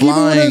like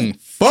flying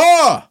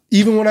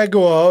even when I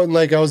go out and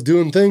like I was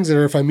doing things,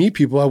 or if I meet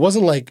people, I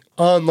wasn't like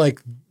on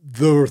like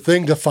the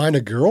thing to find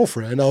a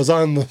girlfriend. I was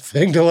on the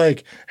thing to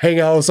like hang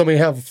out with somebody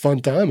and have a fun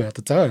time at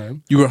the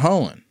time. You were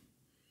hoeing.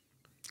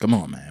 Come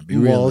on, man. Be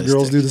realistic.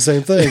 Girls do the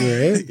same thing,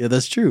 right? Yeah,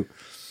 that's true.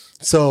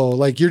 So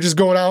like you're just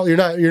going out, you're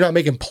not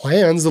making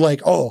plans to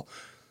like, oh,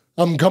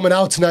 I'm coming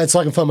out tonight so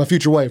I can find my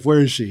future wife. Where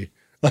is she?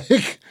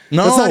 Like,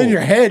 no, that's not in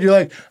your head. You're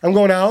like, I'm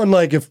going out and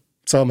like if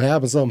something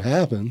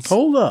happens.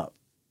 Hold up.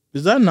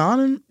 Is that not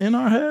in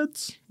our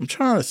heads? I'm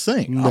trying to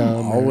think. No,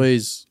 I'm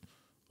always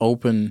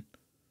open.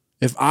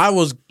 If I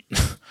was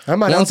I'm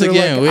not once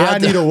again, like, I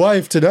need a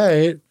wife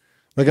tonight.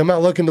 Like I'm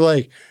not looking to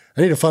like,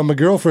 I need to find my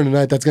girlfriend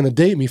tonight that's gonna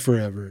date me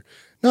forever.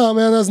 No,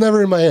 man, that's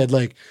never in my head.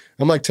 Like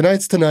I'm like,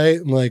 tonight's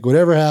tonight, and like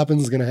whatever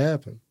happens is gonna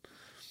happen.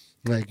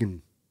 Like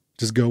and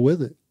just go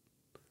with it.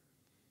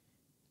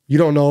 You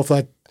don't know if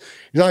like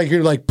you're not like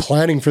you're like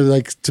planning for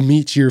like to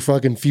meet your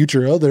fucking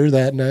future other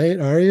that night,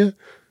 are you?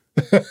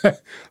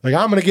 Like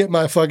I'm gonna get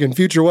my fucking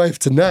future wife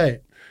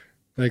tonight.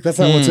 Like that's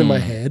not what's in my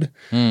head.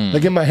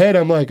 Like in my head,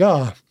 I'm like,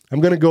 oh,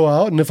 I'm gonna go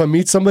out, and if I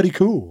meet somebody,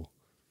 cool.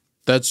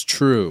 That's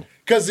true.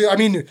 Because I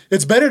mean,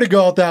 it's better to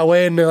go out that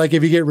way, and like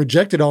if you get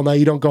rejected all night,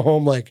 you don't go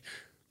home like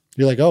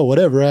you're like, oh,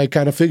 whatever. I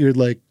kind of figured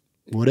like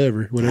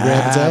whatever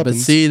happens. But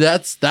see,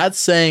 that's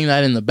saying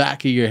that in the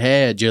back of your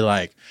head. You're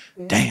like,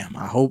 damn,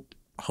 I hope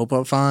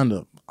I find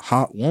a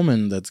hot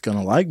woman that's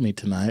gonna like me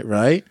tonight,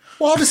 right?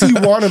 Well, obviously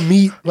you want to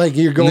meet, like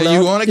you're going out.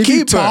 You want to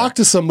keep her. Talk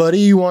to somebody,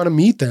 you want to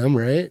meet them,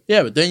 right?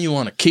 Yeah, but then you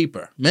want to keep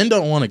her. Men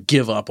don't want to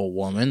give up a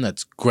woman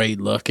that's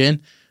great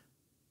looking.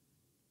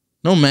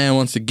 No man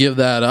wants to give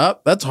that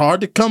up. That's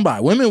hard to come by.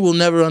 Women will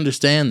never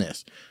understand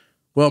this.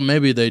 Well,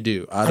 maybe they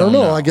do. I don't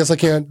know. I guess I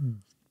can't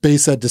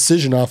base that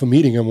decision off of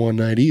meeting him one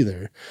night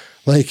either.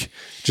 Like,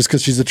 just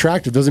because she's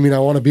attractive doesn't mean I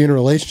want to be in a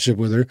relationship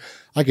with her.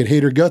 I could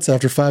hate her guts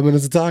after 5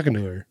 minutes of talking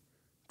to her.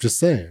 Just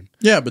saying.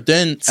 Yeah, but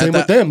then same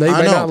with them. They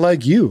might not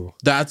like you.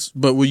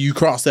 But will you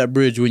cross that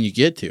bridge when you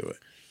get to it?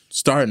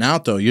 Starting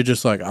out though, you're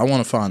just like, I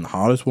want to find the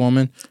hottest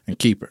woman and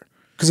keep her.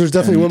 Because there's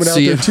definitely women out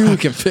there too. I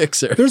can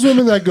fix her. There's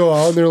women that go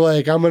out and they're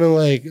like, I'm gonna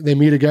like. They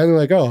meet a guy and they're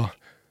like, oh,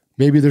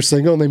 maybe they're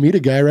single and they meet a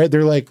guy, right?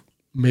 They're like,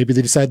 maybe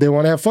they decide they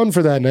want to have fun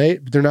for that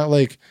night. But they're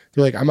like,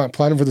 I'm not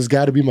planning for this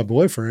guy to be my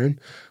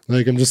boyfriend.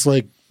 Like I'm just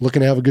like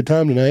looking to have a good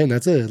time tonight, and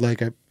that's it.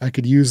 Like I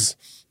could use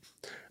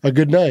a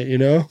good night, you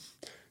know.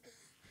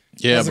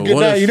 Yeah, but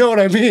what if, you know what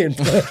I mean?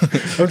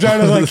 I'm trying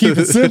to like keep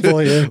it simple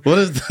here. What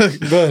if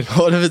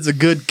it's a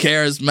good,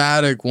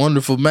 charismatic,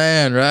 wonderful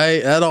man,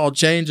 right? That all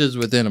changes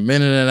within a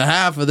minute and a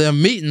half of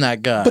them meeting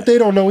that guy. But they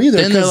don't know either.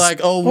 Then they're like,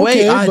 oh,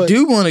 wait, I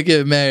do want to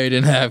get married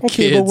and have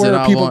kids. But where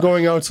are people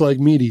going out to like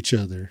meet each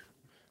other?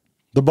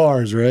 The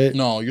bars, right?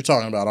 No, you're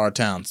talking about our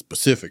town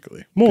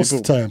specifically. Most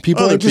of the time.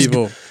 People are just,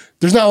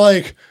 there's not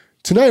like,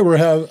 tonight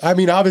I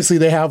mean, obviously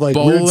they have like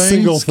bowling, weird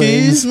single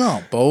things.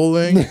 No,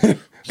 bowling.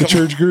 The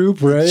church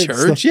group, right?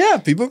 Church, yeah.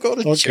 People go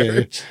to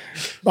church.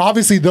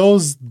 Obviously,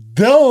 those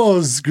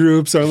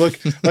groups are like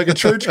a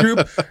church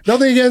group.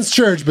 Nothing against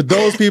church, but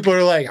those people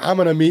are like, I'm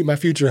going to meet my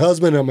future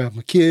husband, I'm going to have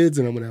my kids,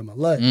 and I'm going to have my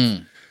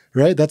life.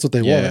 Right? That's what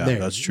they want there.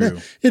 That's true.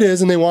 Yeah, it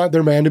is, and they want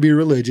their man to be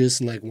religious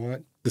and like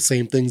want the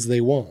same things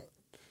they want.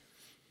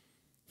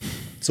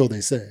 So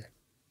they say.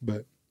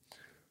 But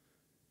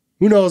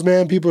who knows,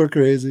 man? People are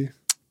crazy.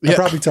 I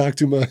probably talk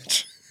too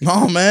much.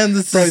 No, man.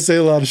 Probably say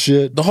a lot of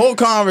shit. The whole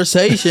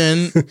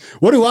conversation.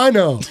 What do I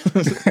know?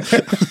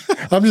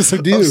 I'm just a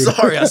dude. I'm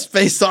sorry, I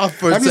spaced off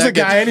for a second. I'm just a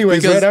guy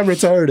anyways, right? I'm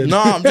retarded. No,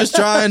 I'm just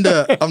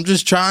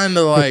trying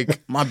to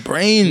like, my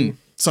brain,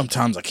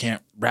 sometimes I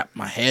can't wrap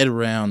my head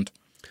around.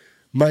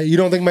 You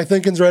don't think my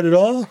thinking's right at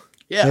all?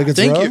 Yeah,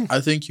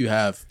 I think you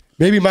have.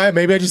 Maybe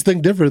I just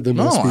think different than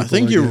most people. No, I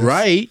think you're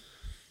right.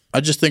 I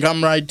just think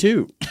I'm right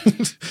too.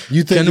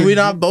 You think? Can we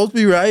not both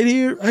be right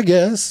here? I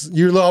guess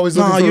you're always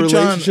looking for a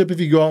relationship if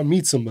you go out and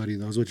meet somebody.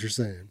 That's what you're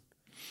saying.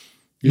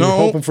 You're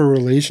hoping for a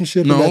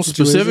relationship. No,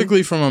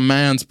 specifically from a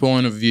man's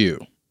point of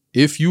view.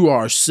 If you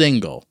are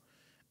single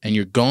and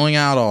you're going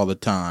out all the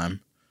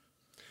time,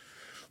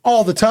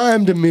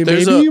 to me,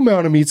 maybe you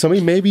want to meet somebody,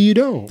 maybe you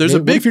don't.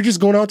 What if you're just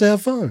going out to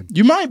have fun?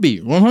 You might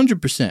be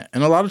 100%,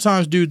 and a lot of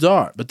times dudes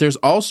are. But there's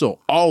also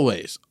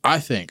always, I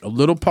think, a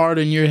little part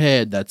in your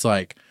head that's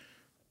like,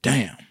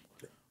 damn,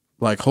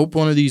 like hope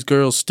one of these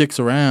girls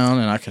sticks around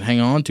and I can hang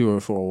on to her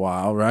for a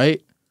while,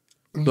 right?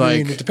 Like, I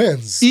mean, it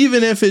depends.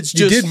 Even if it's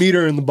just... You did meet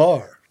her in the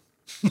bar.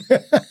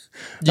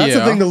 That's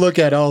the thing to look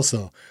at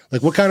also.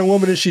 Like, what kind of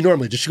woman is she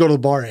normally? Does she go to the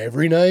bar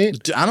every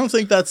night? I don't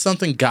think that's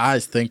something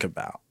guys think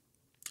about.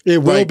 It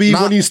will be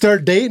when you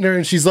start dating her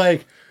and she's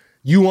like,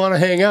 you want to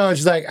hang out? And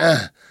she's like,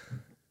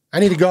 I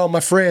need to go out with my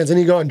friends. I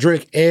need to go out and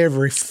drink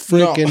every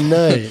freaking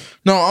night.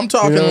 No, I'm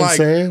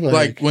talking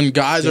like when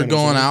guys are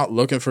going out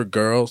looking for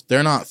girls,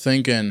 they're not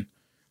thinking,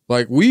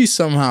 like, we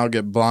somehow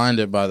get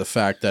blinded by the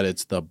fact that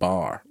it's the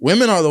bar.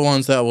 Women are the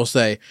ones that will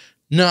say,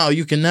 no,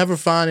 you can never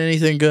find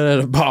anything good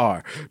at a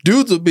bar.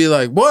 Dudes will be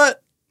like,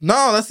 what?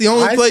 No, that's the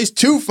only place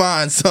to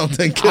find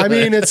something good. I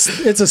mean, it's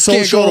a social.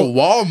 Can't go to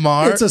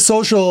Walmart. It's a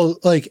social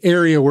like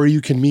area where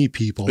you can meet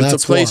people.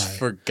 That's a place why.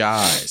 for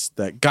guys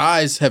that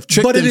guys have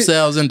tricked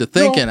themselves into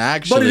thinking.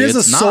 Actually, but it is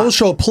a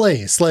social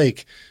place.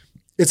 Like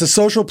it's a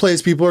social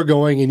place. People are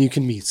going, and you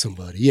can meet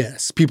somebody.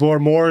 Yes, people are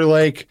more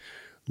like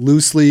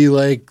loosely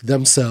like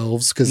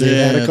themselves because they've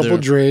had a couple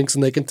drinks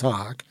and they can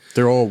talk.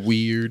 They're all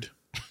weird.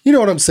 You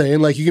know what I'm saying?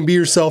 Like you can be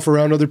yourself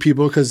around other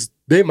people because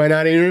they might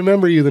not even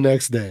remember you the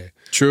next day.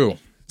 True.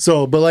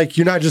 So, but like,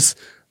 you're not just,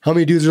 how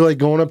many dudes are like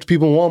going up to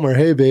people in Walmart?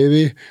 Hey,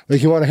 baby,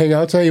 like you want to hang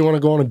out tonight? You want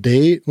to go on a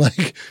date?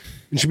 Like,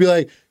 and she'd be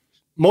like,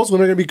 most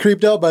women are going to be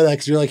creeped out by that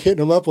because you're like hitting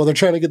them up while they're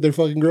trying to get their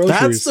fucking groceries.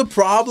 That's the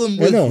problem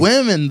with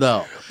women,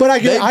 though. But I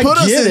get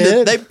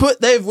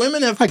it.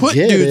 Women have put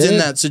dudes in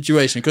that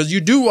situation because you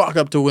do walk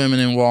up to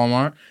women in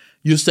Walmart,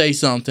 you say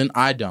something.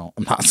 I don't.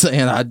 I'm not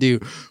saying I do,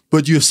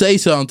 but you say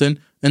something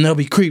and they'll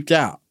be creeped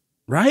out,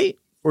 right?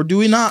 Or do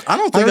we not? I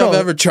don't think I've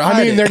ever tried.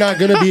 I mean, they're not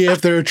going to be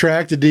if they're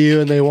attracted to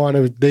you and they want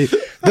to.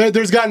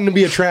 There's gotten to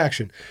be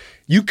attraction.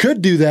 You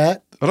could do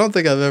that. I don't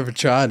think I've ever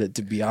tried it,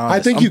 to be honest. I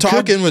think I'm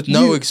talking with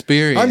no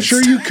experience. I'm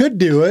sure you could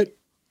do it,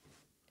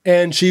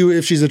 and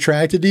if she's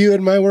attracted to you,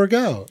 it might work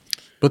out.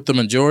 But the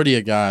majority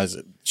of guys,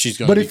 she's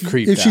going to be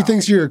creeped out. If she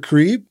thinks you're a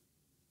creep,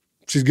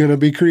 she's going to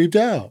be creeped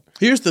out.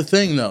 Here's the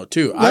thing, though,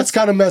 too. That's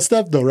kind of messed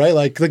up, though, right?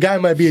 Like the guy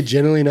might be a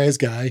genuinely nice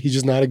guy. He's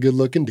just not a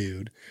good-looking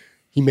dude.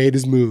 He made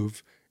his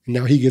move.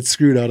 Now he gets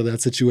screwed out of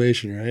that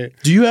situation, right?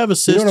 Do you have a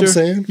sister? You know what I'm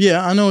saying?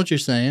 Yeah, I know what you're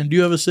saying. Do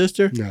you have a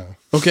sister? No.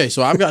 Okay,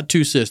 so I've got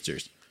 2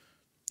 sisters.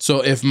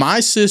 So if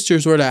my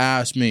sisters were to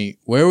ask me,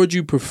 where would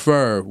you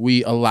prefer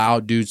we allow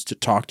dudes to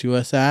talk to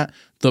us at?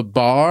 The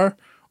bar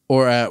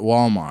or at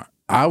Walmart?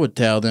 I would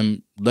tell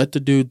them, let the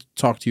dude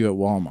talk to you at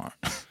Walmart.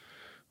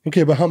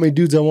 Okay, but how many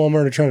dudes at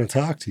Walmart are trying to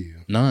talk to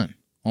you? None.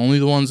 Only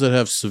the ones that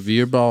have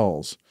severe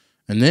balls.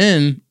 And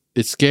then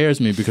it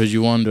scares me because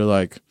you wonder,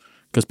 like,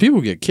 because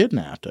people get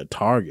kidnapped at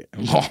Target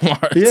and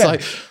Walmart. It's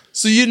like,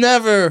 so you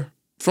never,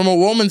 from a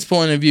woman's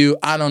point of view,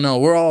 I don't know.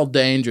 We're all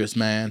dangerous,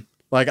 man.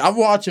 Like, I'm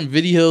watching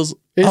videos.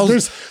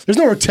 There's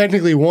nowhere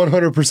technically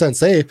 100%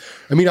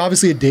 safe. I mean,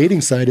 obviously a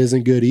dating site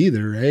isn't good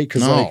either, right?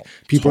 Because like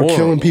people are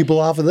killing people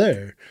off of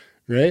there,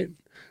 right?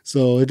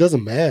 So it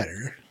doesn't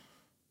matter.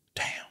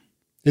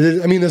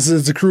 Damn. I mean, this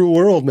is a cruel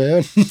world,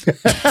 man.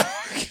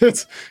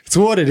 It's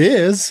what it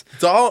is.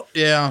 It's all,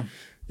 yeah.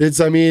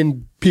 I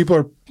mean, people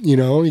are,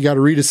 you got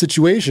to read a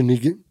situation. I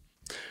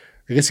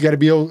guess you got to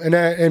be able,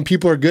 and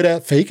people are good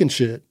at faking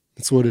shit.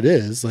 That's what it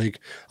is. Like,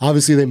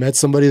 obviously they met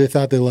somebody, they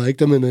thought they liked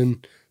them, and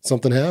then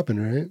something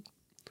happened, right?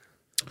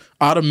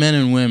 Out of men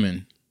and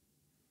women,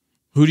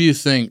 who do you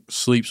think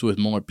sleeps with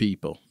more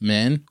people,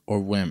 men or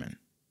women?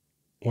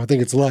 Well, I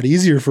think it's a lot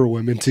easier for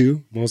women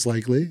too, most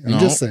likely. I'm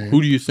just saying.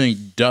 Who do you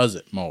think does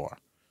it more?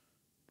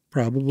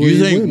 Probably. Do you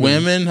think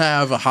women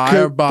have a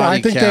higher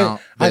body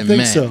count than men?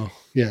 I think so.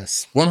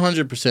 Yes.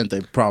 100%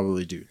 they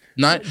probably do.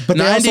 But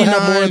they also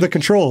have more of the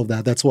control of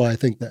that. That's why I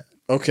think that.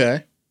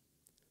 Okay.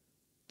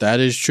 That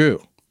is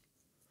true.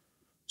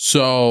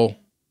 So,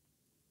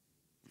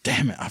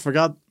 damn it. I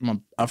forgot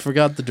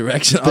the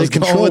direction I was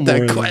going with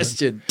that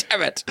question.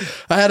 Damn it.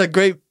 I had a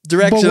great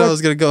direction I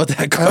was going to go with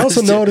that question. I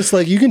also noticed,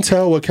 like, you can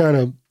tell what kind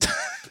of,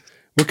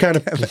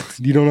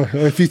 you don't know.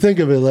 If you think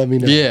of it, let me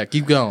know. Yeah,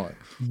 keep going.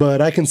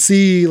 But I can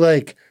see,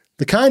 like,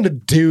 the kind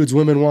of dudes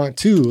women want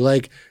too.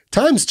 Like,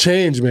 times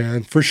change,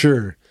 man, for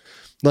sure.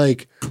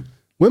 Like,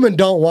 women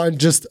don't want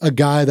just a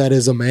guy that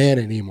is a man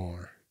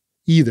anymore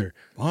either.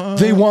 What?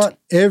 They want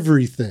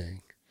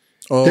everything.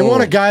 Oh. They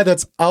want a guy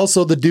that's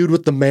also the dude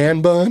with the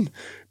man bun,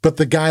 but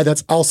the guy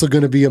that's also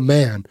going to be a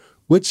man,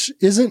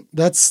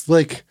 that's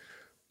like,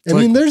 I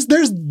mean, there's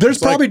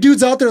probably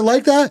dudes out there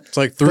like that. It's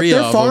like 3 of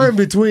them. They're far in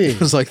between.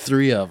 There's like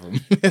 3 of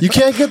them. You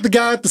can't get the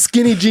guy with the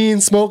skinny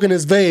jeans smoking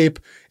his vape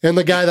and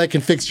the guy that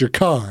can fix your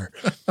car.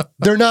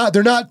 They're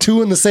not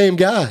 2 in the same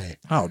guy.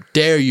 How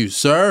dare you,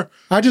 sir?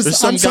 I'm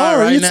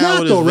sorry. Right, it's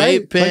not though,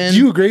 right? Like, do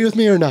you agree with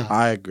me or not?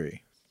 I agree.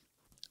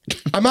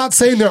 I'm not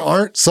saying there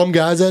aren't some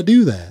guys that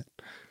do that.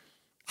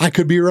 I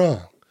could be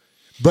wrong,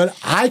 but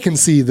I can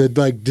see the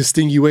like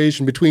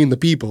distinguishing between the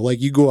people. Like,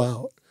 you go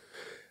out,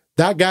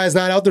 that guy's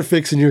not out there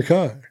fixing your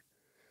car.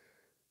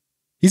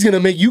 He's gonna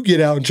make you get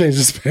out and change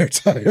the spare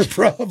tire,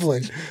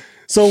 probably.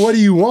 So what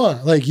do you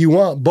want? Like, you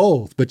want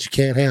both, but you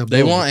can't have both.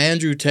 They want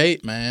Andrew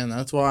Tate, man.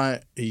 That's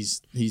why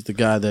he's the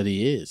guy that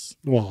he is.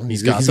 Well,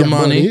 he's got the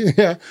money.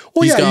 Yeah.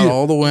 Well, he's got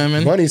all the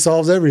women. Money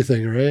solves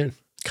everything, right?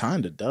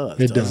 Kind of does,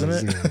 it doesn't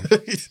it?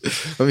 Yeah.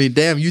 I mean,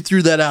 damn, you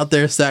threw that out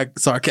there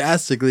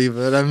sarcastically,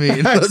 but I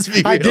mean, let's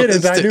be I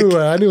didn't.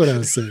 I knew what I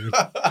was saying.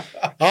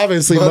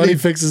 Obviously, money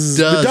fixes.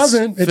 It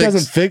doesn't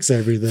fix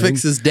everything.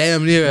 Fixes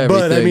damn near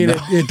everything. But I mean,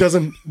 it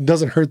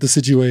doesn't hurt the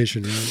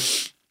situation,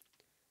 right?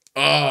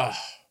 Oh,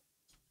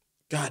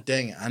 God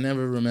dang it! I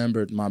never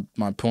remembered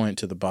my point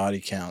to the body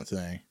count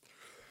thing.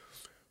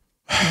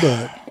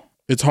 But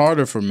it's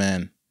harder for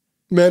men.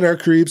 Men are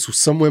creeps.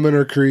 Some women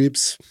are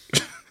creeps.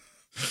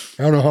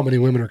 I don't know how many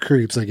women are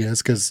creeps, I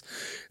guess, because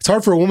it's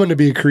hard for a woman to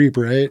be a creep,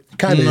 right?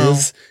 Kind of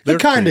is. It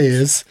kind of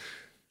is.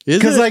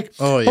 Because like,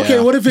 okay,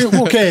 what if it?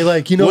 Okay,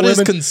 like what women,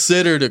 is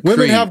considered a creep?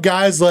 Women have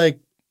guys like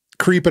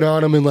creeping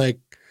on them and like.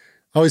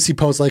 I always see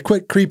posts like,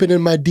 quit creeping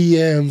in my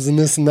DMs and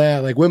this and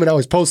that. Like, women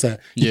always post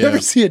that. You never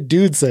see a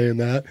dude saying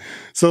that.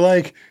 So,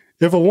 like,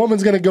 if a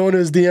woman's going to go into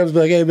his DMs and be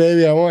like, hey,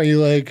 baby, I want you,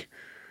 like,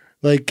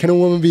 can a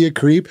woman be a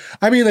creep?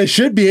 I mean, they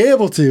should be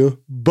able to,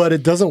 but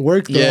it doesn't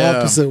work the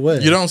opposite way.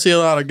 You don't see a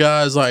lot of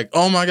guys like,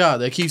 oh, my God,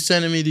 they keep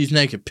sending me these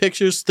naked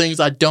pictures, things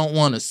I don't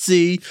want to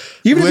see.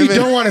 Even if you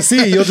don't want to see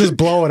it, you'll just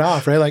blow it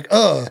off, right? Like,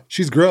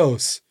 she's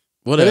gross.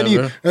 Whatever.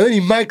 And then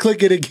you might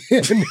click it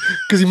again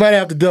because you might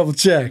have to double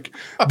check.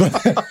 But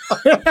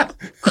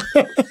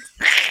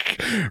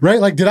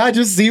right? Like, did I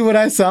just see what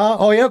I saw?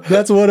 Oh, yep,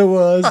 that's what it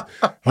was.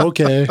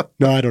 Okay.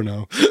 No, I don't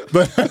know.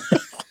 But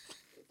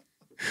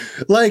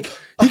like,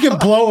 he can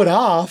blow it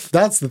off.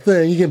 That's the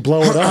thing. He can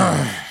blow it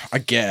off. I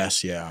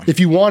guess, yeah.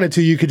 If you wanted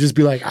to, you could just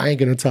be like, I ain't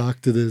going to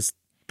talk to this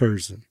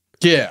person.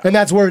 Yeah. And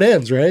that's where it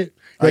ends, right?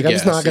 Like, I'm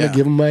just not going to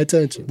give him my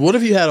attention. What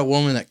if you had a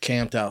woman that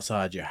camped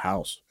outside your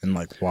house and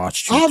like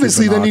watched you?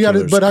 Obviously, then you got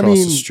to, but I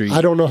mean,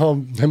 I don't know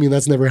how, I mean,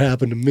 that's never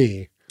happened to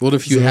me. What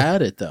if you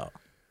had it though?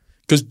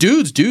 Because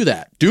dudes do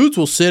that. Dudes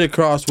will sit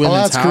across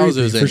women's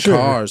houses and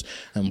cars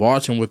and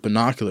watch them with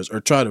binoculars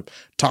or try to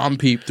Tom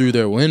peep through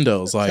their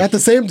windows. Like at the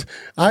same,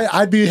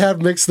 I'd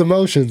have mixed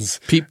emotions.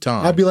 Peep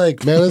Tom. I'd be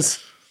like, man,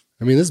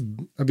 I'd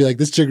be like,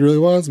 this chick really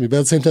wants me, but at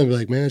the same time, I'd be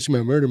like, man, she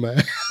might murder my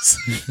ass.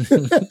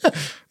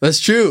 That's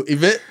true.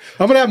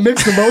 I'm gonna have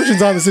mixed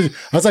emotions on this.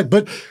 I was like,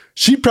 but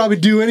she'd probably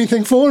do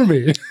anything for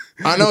me.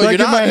 I know like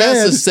you're not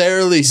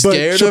necessarily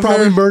scared she'll of her. She'll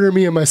probably murder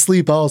me in my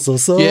sleep also.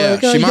 So yeah,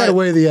 like, you gotta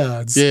weigh the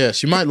odds. Yeah,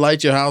 she might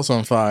light your house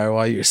on fire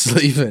while you're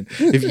sleeping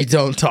if you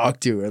don't talk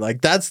to her.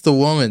 Like that's the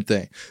woman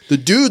thing. The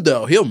dude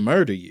though, he'll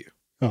murder you.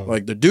 Oh.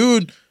 Like the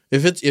dude.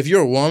 If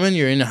you're a woman,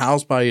 you're in the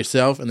house by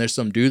yourself, and there's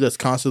some dude that's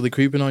constantly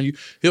creeping on you,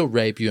 he'll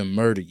rape you and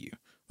murder you.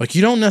 Like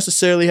you don't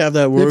necessarily have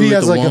that worry. If he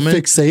has with the like woman. A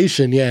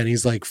fixation, and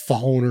he's like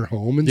following her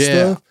home and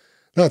stuff.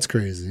 That's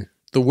crazy.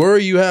 The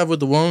worry you have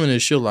with the woman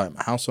is she'll light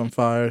my house on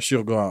fire.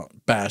 She'll go out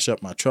and bash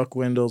up my truck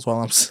windows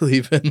while I'm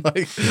sleeping.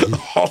 Like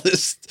all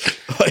this.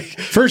 Like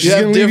first she's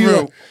gonna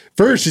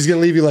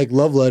leave you like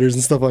love letters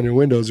and stuff on your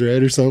windows,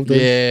 right, or something.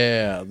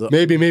 Yeah.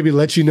 Maybe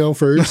let you know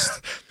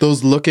first.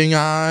 Those looking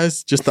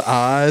eyes, just the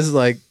eyes,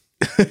 like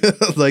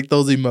like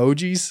those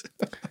emojis.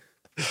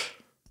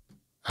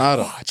 I'm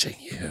watching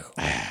you.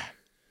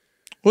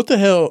 What the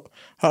hell?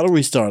 How do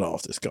we start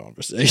off this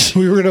conversation?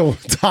 We were going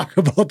to talk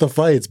about the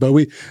fights, but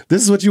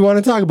this is what you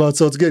want to talk about,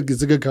 so it's good.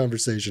 It's a good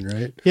conversation,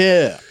 right?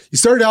 Yeah. You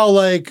started out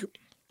like,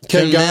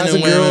 can guys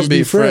and girls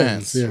be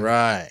friends? Yeah.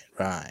 Right.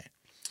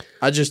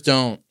 I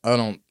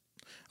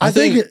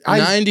think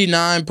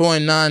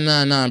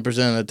 99.999%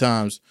 of the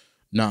times,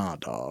 nah,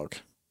 dog.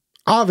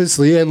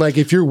 Obviously, and like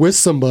if you're with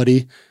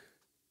somebody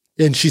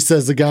and she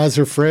says the guy's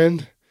her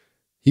friend,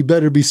 he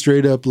better be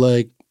straight up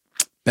like,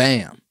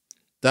 bam.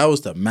 That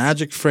was the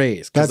magic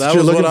phrase. Because that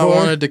was what I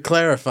wanted to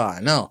clarify.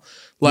 No.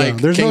 Like,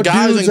 can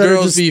guys and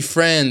girls be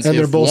friends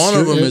if one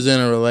of them is in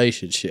a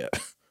relationship?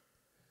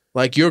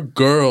 Like, your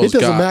girls it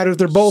doesn't matter if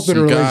they're both in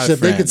a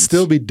relationship. They could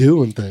still be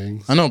doing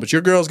things. I know, but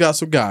your girls got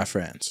some guy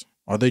friends.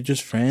 Are they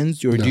just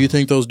friends? Or do you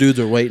think those dudes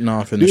are waiting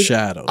off in the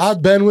shadows?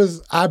 I've been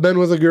with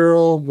a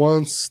girl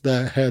once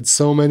that had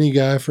so many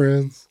guy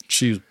friends.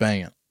 She was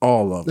banging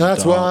all of them.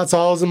 That's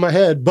all was in my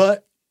head.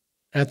 But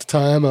at the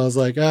time, I was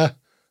like,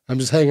 I'm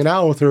just hanging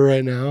out with her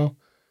right now.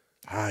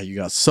 You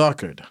got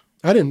suckered.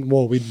 I didn't.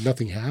 Well,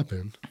 nothing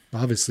happened.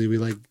 Obviously, we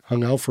like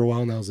hung out for a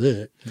while, and that was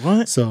it.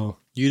 What? So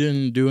you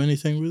didn't do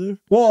anything with her?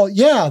 Well,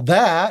 yeah,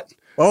 that.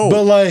 Oh,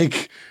 but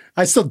like,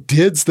 I still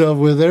did stuff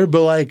with her.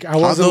 But like, I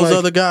wasn't. How'd those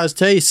other guys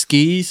taste?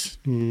 Skis?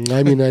 I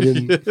mean, I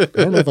didn't. I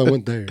don't know if I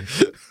went there.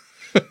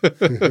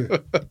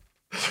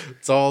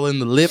 It's all in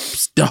the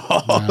lips,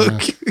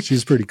 dog.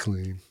 She's pretty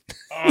clean.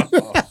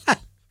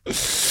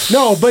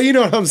 No, but you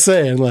know what I'm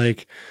saying,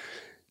 like.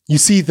 You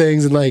see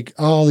things and like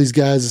all these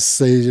guys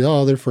say,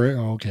 "Oh, they're friends."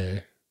 Oh,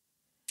 okay,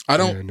 I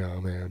don't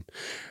know, man.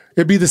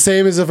 It'd be the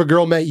same as if a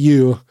girl met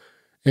you,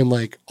 and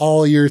like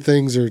all your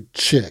things are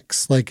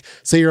chicks. Like,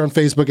 say you're on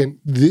Facebook and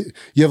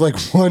you have like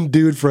one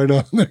dude friend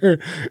on there,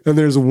 and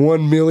there's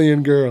 1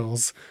 million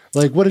girls.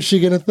 Like, what is she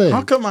gonna think?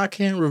 How come I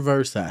can't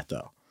reverse that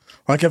though?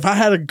 Like, if I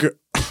had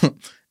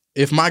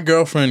if my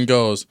girlfriend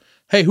goes,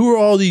 "Hey, who are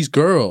all these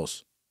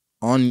girls?"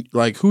 And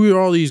I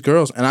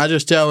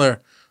just tell her,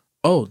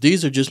 "Oh,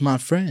 these are just my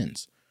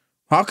friends."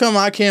 How come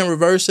I can't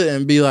reverse it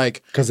and be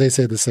like... Because they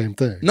say the same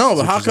thing. No,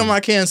 but how come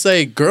I can't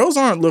say girls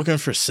aren't looking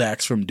for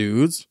sex from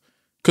dudes?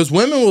 Because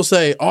women will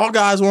say all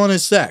guys want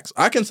is sex.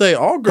 I can say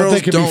all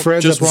girls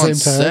don't just want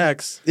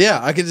sex. Yeah,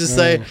 I can just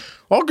say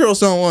all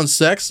girls don't want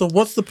sex, so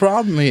what's the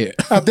problem here?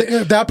 At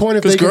that point,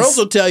 if because girls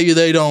will tell you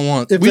they don't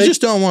want... We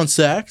just don't want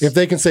sex. If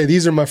they can say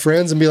these are my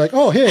friends and be like,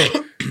 oh, hey,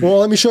 well,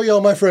 let me show you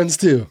all my friends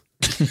too.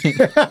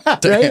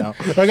 Damn.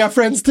 Right? I got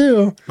friends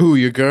too. Who,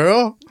 your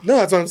girl? No,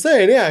 that's what I'm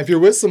saying. Yeah, if you're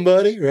with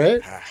somebody,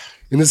 right?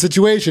 In the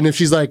situation, if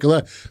she's like,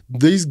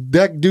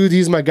 that dude,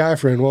 he's my guy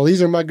friend. Well,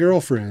 these are my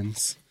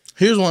girlfriends.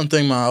 Here's one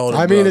thing my older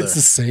brother... I mean, it's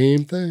the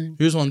same thing.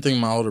 Here's one thing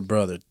my older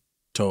brother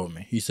told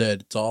me. He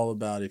said it's all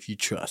about if you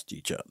trust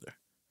each other.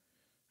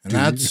 And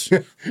that's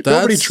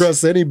nobody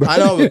trusts anybody. I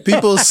know, but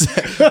people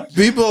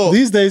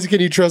these days,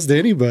 can you trust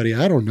anybody?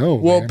 I don't know.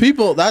 Well, man.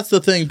 people. That's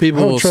the thing.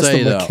 People will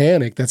say though.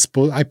 Mechanic. That's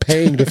I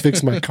pay him to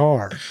fix my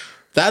car.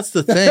 That's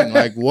the thing.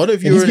 Like, what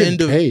if you're an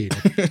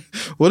individual?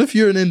 What if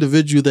you're an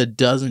individual that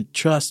doesn't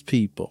trust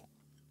people?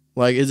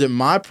 Like, is it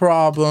my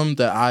problem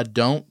that I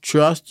don't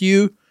trust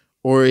you,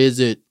 or is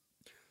it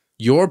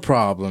your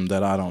problem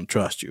that I don't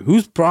trust you?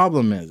 Whose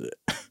problem is it?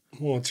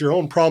 Well, it's your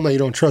own problem that you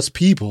don't trust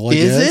people. I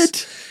guess.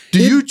 It?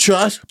 Do you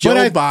trust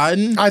Joe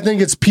Biden? I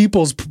think it's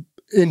people's,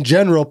 in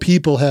general,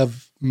 people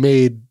have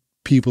made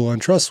people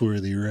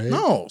untrustworthy, right?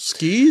 No.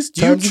 Skis?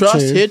 Do you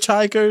trust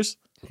hitchhikers?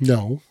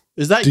 No.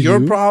 Is that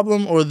your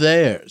problem or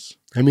theirs?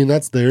 I mean,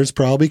 that's theirs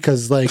probably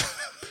because, like,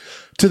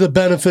 to the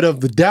benefit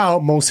of the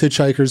doubt, most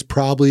hitchhikers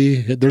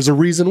probably, there's a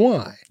reason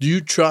why. Do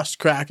you trust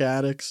crack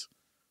addicts?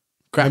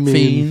 Crack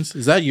fiends?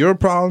 Is that your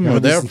problem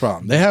or their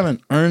problem? They haven't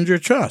earned your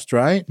trust,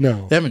 right?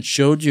 No. They haven't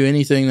showed you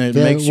anything that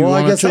makes you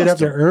want to trust them. Well, I guess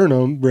they'd have to earn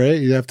them, right?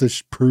 You'd have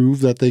to prove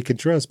that they can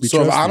trust.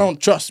 So if I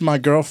don't trust my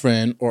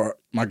girlfriend or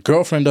my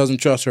girlfriend doesn't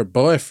trust her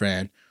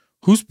boyfriend,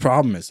 whose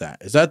problem is that?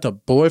 Is that the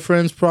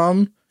boyfriend's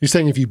problem? You're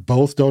saying if you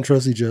both don't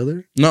trust each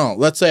other? No,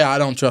 let's say I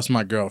don't trust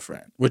my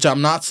girlfriend, which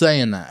I'm not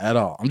saying that at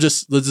all.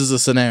 This is a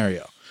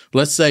scenario.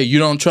 Let's say you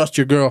don't trust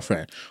your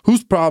girlfriend.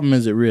 Whose problem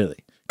is it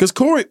really? Because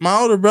Corey, my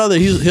older brother,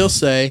 he'll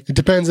say it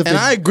depends if, and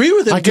I agree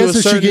with him. I guess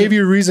if she gave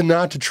you a reason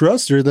not to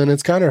trust her, then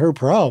it's kind of her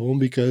problem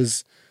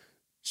because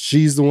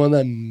she's the one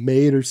that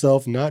made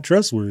herself not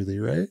trustworthy,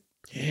 right?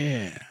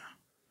 Yeah.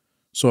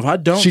 So if I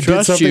don't she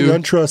trust did something you,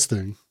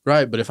 untrusting,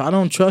 right? But if I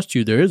don't trust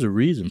you, there is a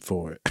reason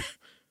for it.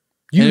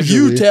 And if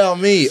you tell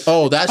me,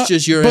 oh, that's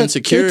just your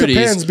insecurities, it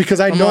depends because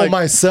I know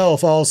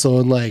myself also,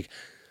 and like.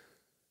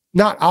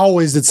 Not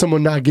always did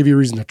someone not give you a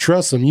reason to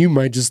trust them. You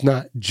might just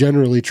not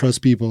generally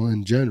trust people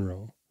in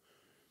general.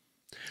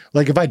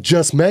 Like if I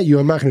just met you,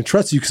 I'm not going to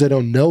trust you because I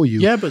don't know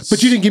you. Yeah, but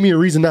you didn't give me a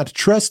reason not to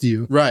trust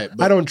you. Right.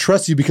 I don't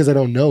trust you because I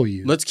don't know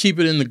you. Let's keep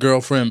it in the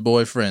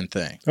girlfriend-boyfriend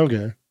thing.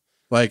 Okay.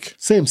 Like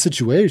same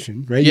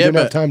situation, right? You didn't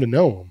have time to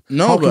know them.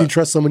 No, how can you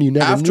trust someone you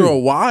never knew? After a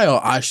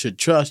while, I should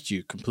trust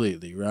you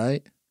completely,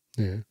 right?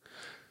 Yeah.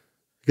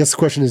 I guess the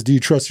question is, do you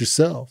trust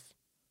yourself?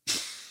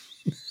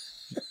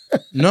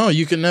 No,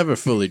 you can never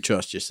fully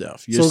trust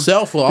yourself.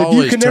 Yourself will always turn on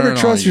you. If you can never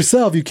trust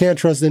yourself, you can't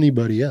trust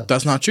anybody else.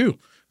 That's not true.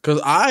 Because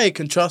I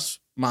can trust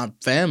my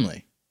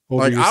family.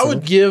 Over yourself? I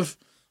would give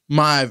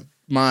my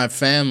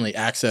family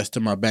access to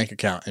my bank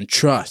account and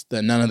trust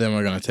that none of them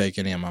are going to take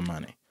any of my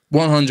money.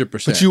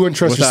 100%. But you wouldn't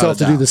trust yourself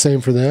to do the same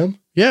for them?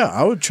 Yeah,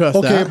 I would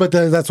trust that. Okay, but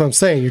that's what I'm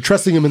saying. You're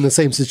trusting them in the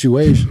same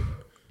situation.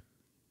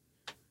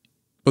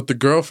 But the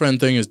girlfriend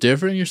thing is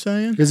different, you're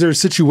saying? Is there a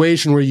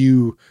situation where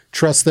you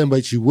trust them,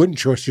 but you wouldn't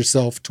trust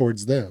yourself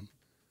towards them?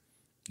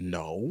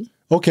 No.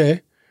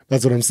 Okay.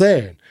 That's what I'm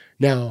saying.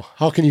 Now,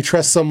 how can you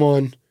trust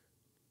someone?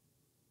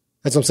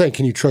 That's what I'm saying.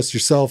 Can you trust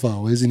yourself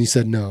always? And you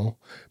said no,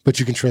 but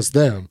you can trust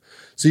them.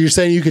 So you're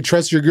saying you could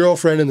trust your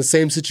girlfriend in the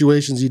same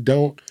situations you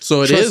don't.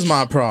 So it is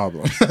my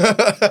problem.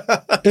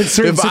 In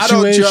certain if I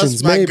don't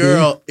trust my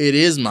girl, it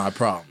is my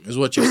problem, is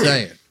what you're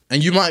saying.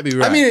 And you might be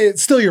right. I mean,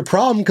 it's still your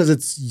problem because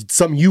it's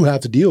something you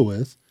have to deal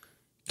with.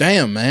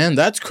 Damn, man,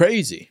 that's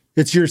crazy.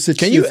 It's your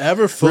situation. Can you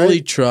ever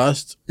fully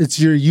trust?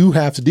 You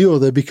have to deal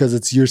with it because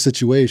it's your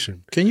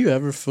situation. Can you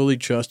ever fully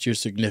trust your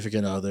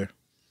significant other?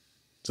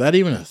 Is that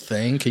even a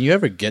thing? Can you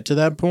ever get to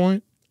that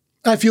point?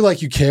 I feel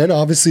like you can.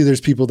 Obviously, there's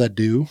people that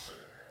do.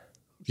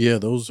 Yeah,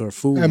 those are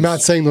fools. I'm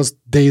not saying those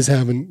days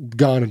haven't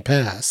gone and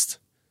passed,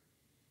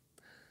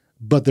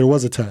 but there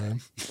was a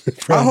time.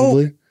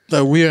 Probably.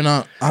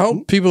 I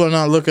hope people are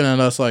not looking at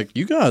us like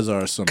you guys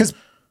are some. Because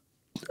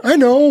I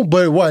know,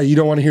 but what? You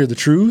don't want to hear the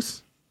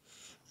truth?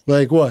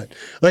 Like what?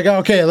 Like,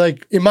 okay,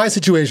 like in my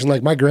situation,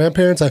 like my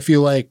grandparents, I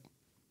feel like,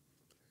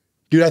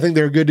 dude, I think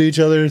they're good to each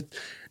other.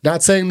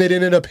 Not saying they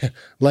didn't end up,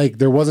 like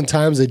there wasn't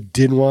times they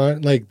didn't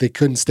want, like they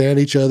couldn't stand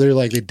each other,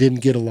 like they didn't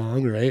get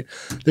along, right?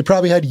 They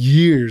probably had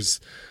years,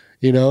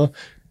 you know?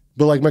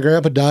 But like my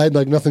grandpa died,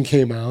 like nothing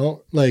came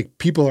out. Like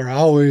people are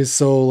always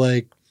so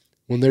like,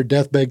 when their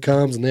deathbed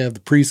comes and they have the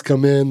priest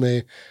come in,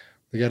 they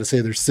got to say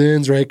their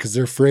sins, right? Because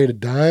they're afraid of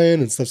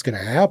dying and stuff's going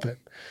to happen.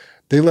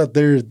 A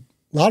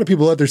lot of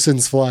people let their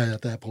sins fly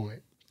at that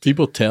point.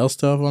 People tell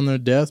stuff on their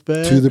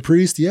deathbed? To the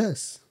priest,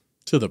 yes.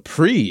 To the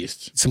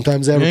priest?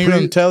 Sometimes they have a priest. You ain't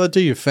going to tell it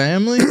to your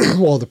family?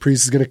 Well, the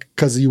priest is going to,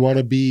 because you want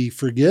to be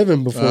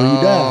forgiven before you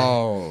die.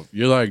 Oh,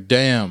 you're like,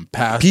 damn,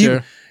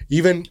 pastor.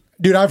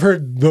 Dude, I've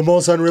heard the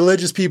most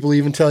unreligious people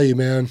even tell you,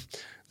 man,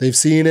 they've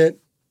seen it.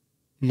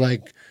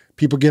 Like,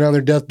 people get on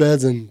their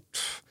deathbeds and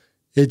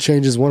it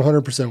changes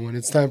 100% when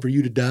it's time for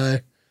you to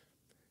die.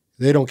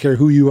 They don't care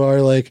who you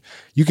are. Like,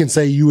 you can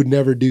say you would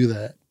never do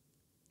that,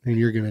 and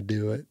you're going to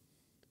do it.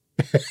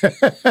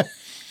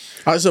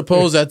 I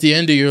suppose at the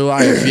end of your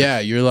life, yeah,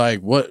 you're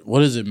like, what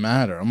does it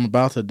matter? I'm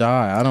about to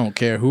die. I don't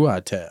care who I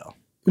tell.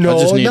 No,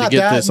 I just need not to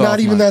get that. this not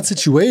even that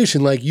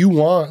situation. Like, you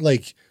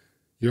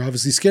you're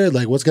obviously scared.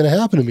 Like, what's going to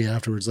happen to me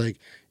afterwards? Like,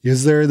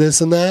 is there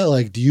this and that?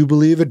 Like, do you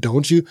believe it?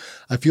 Don't you?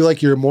 I feel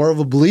like you're more of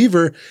a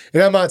believer.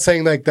 And I'm not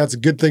saying like that's a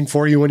good thing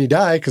for you when you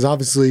die, because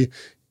obviously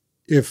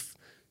if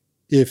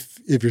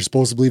you're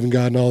supposed to believe in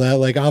God and all that,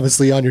 like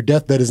obviously on your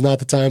deathbed is not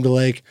the time to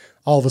like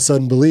all of a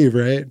sudden believe,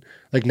 right?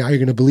 Like now you're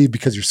going to believe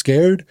because you're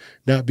scared,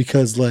 not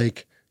because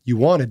like you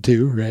wanted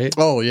to, right?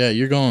 Oh yeah,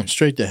 you're going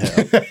straight to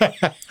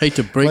hell. Hate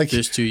to break like,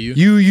 this to you.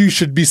 You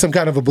should be some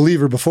kind of a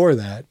believer before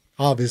that,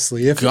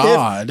 obviously. If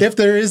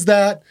there is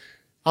that,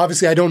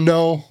 obviously I don't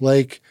know.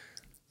 Like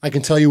I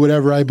can tell you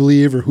whatever I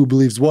believe or who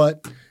believes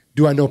what.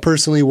 Do I know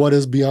personally what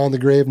is beyond the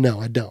grave?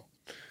 No, I don't.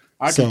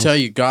 I can tell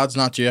you God's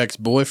not your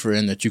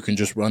ex-boyfriend that you can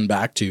just run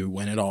back to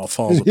when it all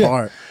falls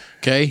apart.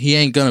 Okay? He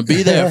ain't going to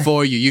be there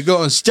for you. You're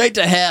going straight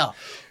to hell.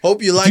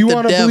 Hope you like the devil. Do you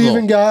want to believe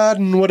in God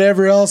and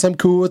whatever else? I'm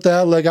cool with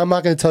that. Like, I'm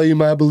not going to tell you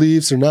my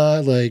beliefs or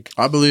not. Like,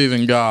 I believe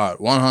in God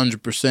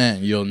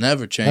 100%. You'll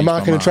never change. I'm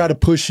not going to try to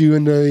push you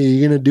into,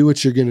 you're going to do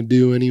what you're going to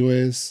do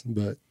anyways.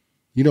 But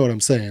you know what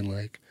I'm saying?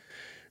 Like,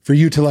 for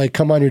you to like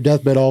come on your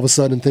deathbed all of a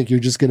sudden and think you're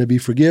just going to be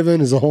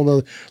forgiven is a whole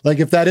nother, like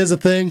if that is a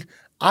thing,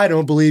 I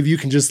don't believe you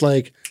can just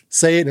like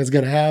say it and it's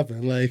going to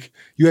happen. Like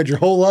you had your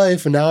whole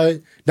life and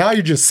now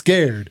you're just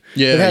scared.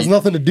 Yeah, it has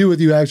nothing to do with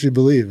you actually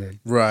believing.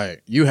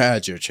 Right. You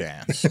had your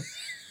chance.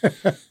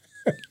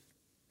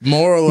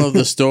 Moral of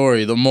the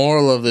story, the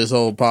moral of this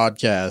whole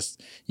podcast,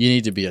 you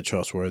need to be a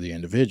trustworthy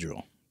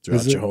individual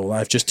throughout your whole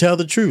life. Just tell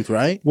the truth,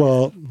 right?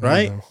 Well,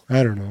 right?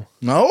 I don't know.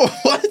 No?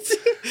 What?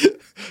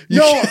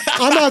 No,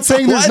 I'm not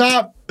saying there's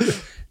not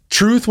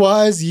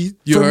truth-wise. You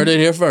heard it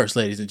here first,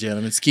 ladies and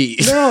gentlemen. Ski.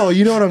 No,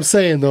 you know what I'm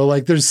saying, though.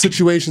 Like, there's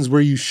situations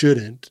where you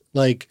shouldn't.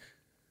 Like,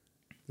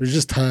 there's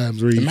just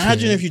times where you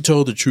Imagine if you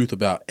told the truth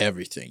about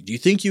everything. Do you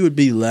think you would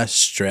be less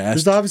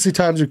stressed? There's obviously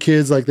times where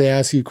kids, like, they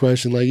ask you a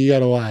question, like, you got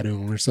to lie to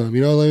them or something.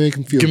 You know, they make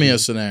them feel Give good. me a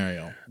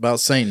scenario. About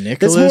St.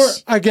 Nicholas?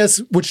 It's more, I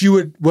guess,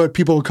 what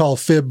people would call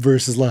fib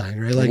versus lying,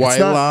 right? Like,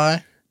 white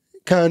lie?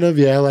 Kind of,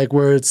 yeah. Like,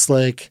 where it's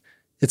like,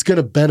 it's going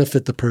to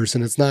benefit the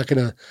person. It's not going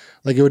to,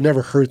 like, it would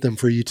never hurt them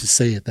for you to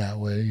say it that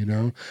way, you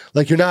know?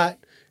 Like, you're not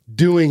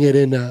doing it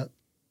in a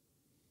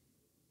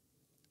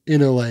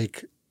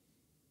like,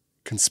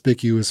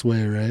 conspicuous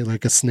way, right?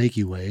 Like a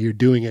snaky way. You're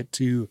doing it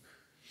to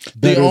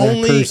better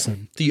that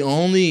person. The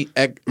only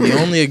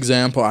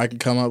example I can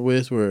come up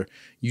with where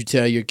you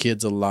tell your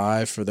kids a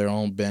lie for their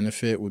own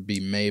benefit would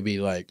be maybe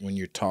like when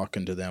you're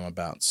talking to them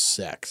about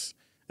sex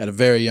at a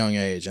very young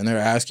age and they're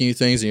asking you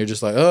things and you're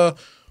just like,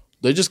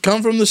 they just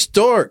come from the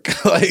stork.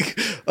 Like,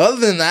 other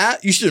than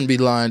that, you shouldn't be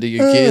lying to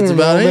your kids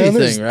about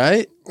anything,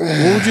 right?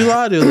 What would you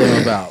lie to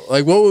them about?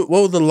 Like, what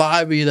would the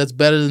lie be that's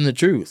better than the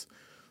truth?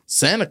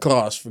 Santa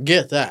Claus,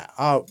 forget that.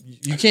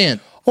 You can't.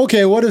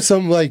 Okay,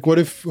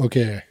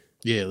 okay.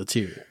 Yeah, let's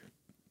hear it.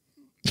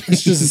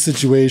 It's just a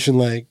situation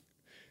like,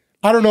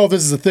 I don't know if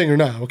this is a thing or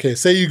not. Okay,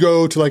 say you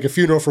go to like a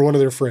funeral for one of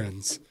their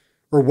friends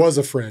or was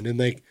a friend and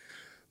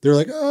they're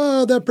like,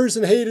 oh, that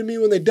person hated me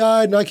when they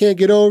died and I can't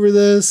get over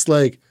this.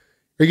 Like,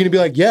 are you going to be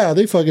like, yeah,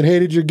 they fucking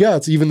hated your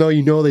guts, even though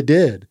you know they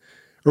did?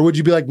 Or would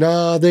you be like,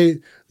 nah, they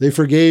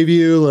forgave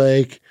you,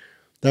 like,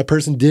 that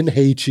person didn't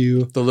hate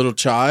you? The little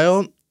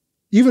child?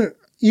 Even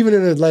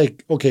in a,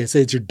 like, okay,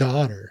 say it's your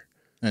daughter.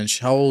 And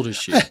how old is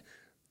she?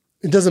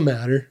 It doesn't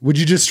matter. Would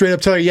you just straight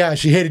up tell her, yeah,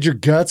 she hated your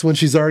guts when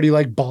she's already,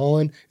 like,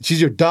 bawling? She's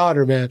your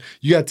daughter, man.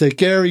 You got to take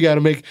care of her. You got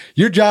to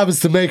your job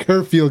is to make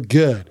her feel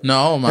good.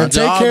 No, my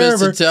job is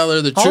to tell her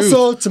the truth.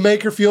 Also, to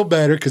make her feel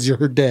better because you're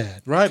her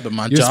dad. Right, but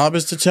my job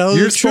is to tell her the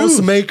truth. You're supposed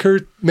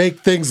to make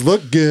things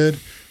look good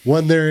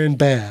when they're in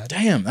bad.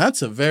 Damn,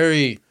 that's a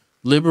very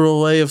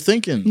liberal way of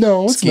thinking.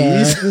 No, it's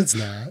not. It's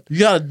not. You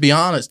got to be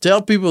honest.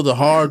 Tell people the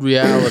hard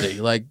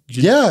reality. Like,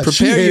 she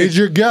hated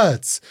your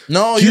guts.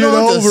 No, you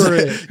don't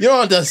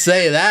have to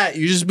say that.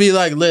 You just be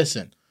like,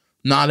 listen,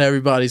 not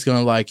everybody's going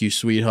to like you,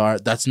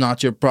 sweetheart. That's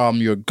not your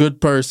problem. You're a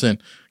good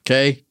person.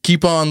 Okay?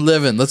 Keep on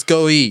living. Let's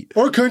go eat.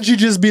 Or couldn't you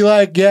just be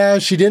like, yeah,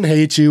 she didn't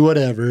hate you,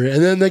 whatever.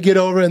 And then they get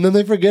over it and then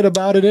they forget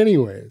about it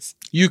anyways.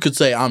 You could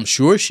say, I'm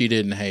sure she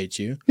didn't hate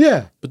you.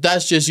 Yeah. But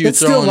that's just you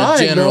throwing a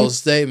general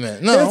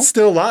statement. No. It's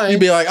still lying. You'd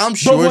be like, I'm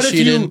sure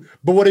she didn't.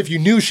 But what if you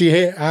knew she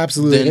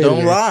absolutely hated her? Then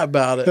don't lie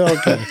about it.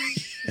 Okay.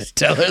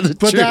 Tell her the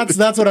truth. But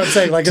that's what I'm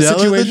saying. Like a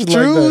situation like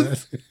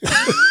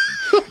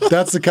that.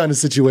 That's the kind of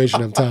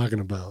situation I'm talking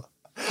about.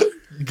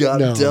 You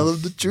gotta tell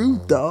them the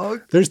truth,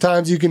 dog. There's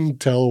times you can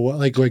tell,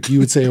 like you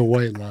would say a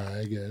white lie,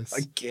 I guess.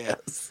 I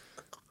guess.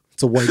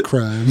 It's a white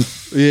crime.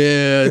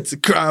 Yeah, it's a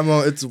crime.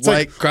 It's a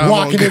white crime.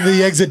 Walking into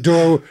the exit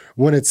door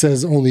when it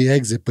says only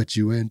exit, but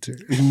you enter.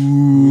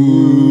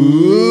 Ooh,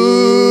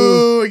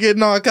 we're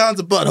getting all kinds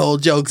of butthole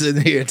jokes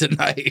in here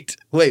tonight.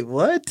 Wait,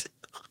 what?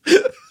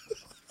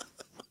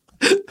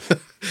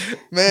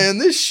 Man,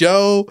 this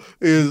show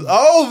is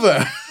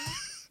over.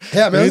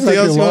 Yeah, man. Anything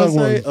else you want to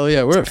say? Oh,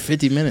 yeah, we're at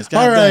 50 minutes.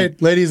 God all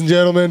right, ladies and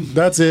gentlemen,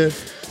 that's it.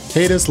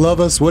 Hate us, love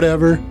us,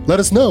 whatever. Let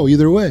us know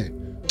either way.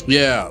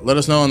 Yeah, let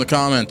us know in the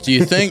comments. Do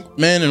you think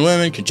men and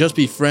women can just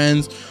be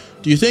friends?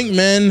 Do you think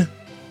men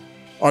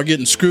are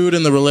getting screwed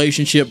in the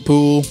relationship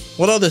pool.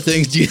 What other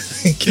things do you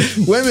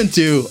think women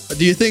too?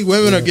 Do you think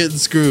women are getting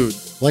screwed?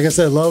 Like I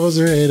said, love us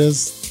or hate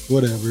us,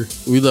 whatever.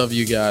 We love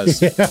you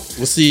guys. Yeah.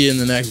 We'll see you in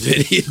the next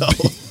video.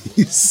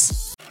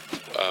 Peace.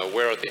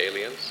 Where are the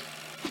aliens?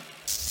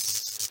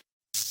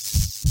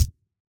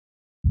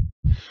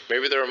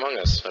 Maybe they're among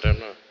us. I don't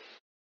know.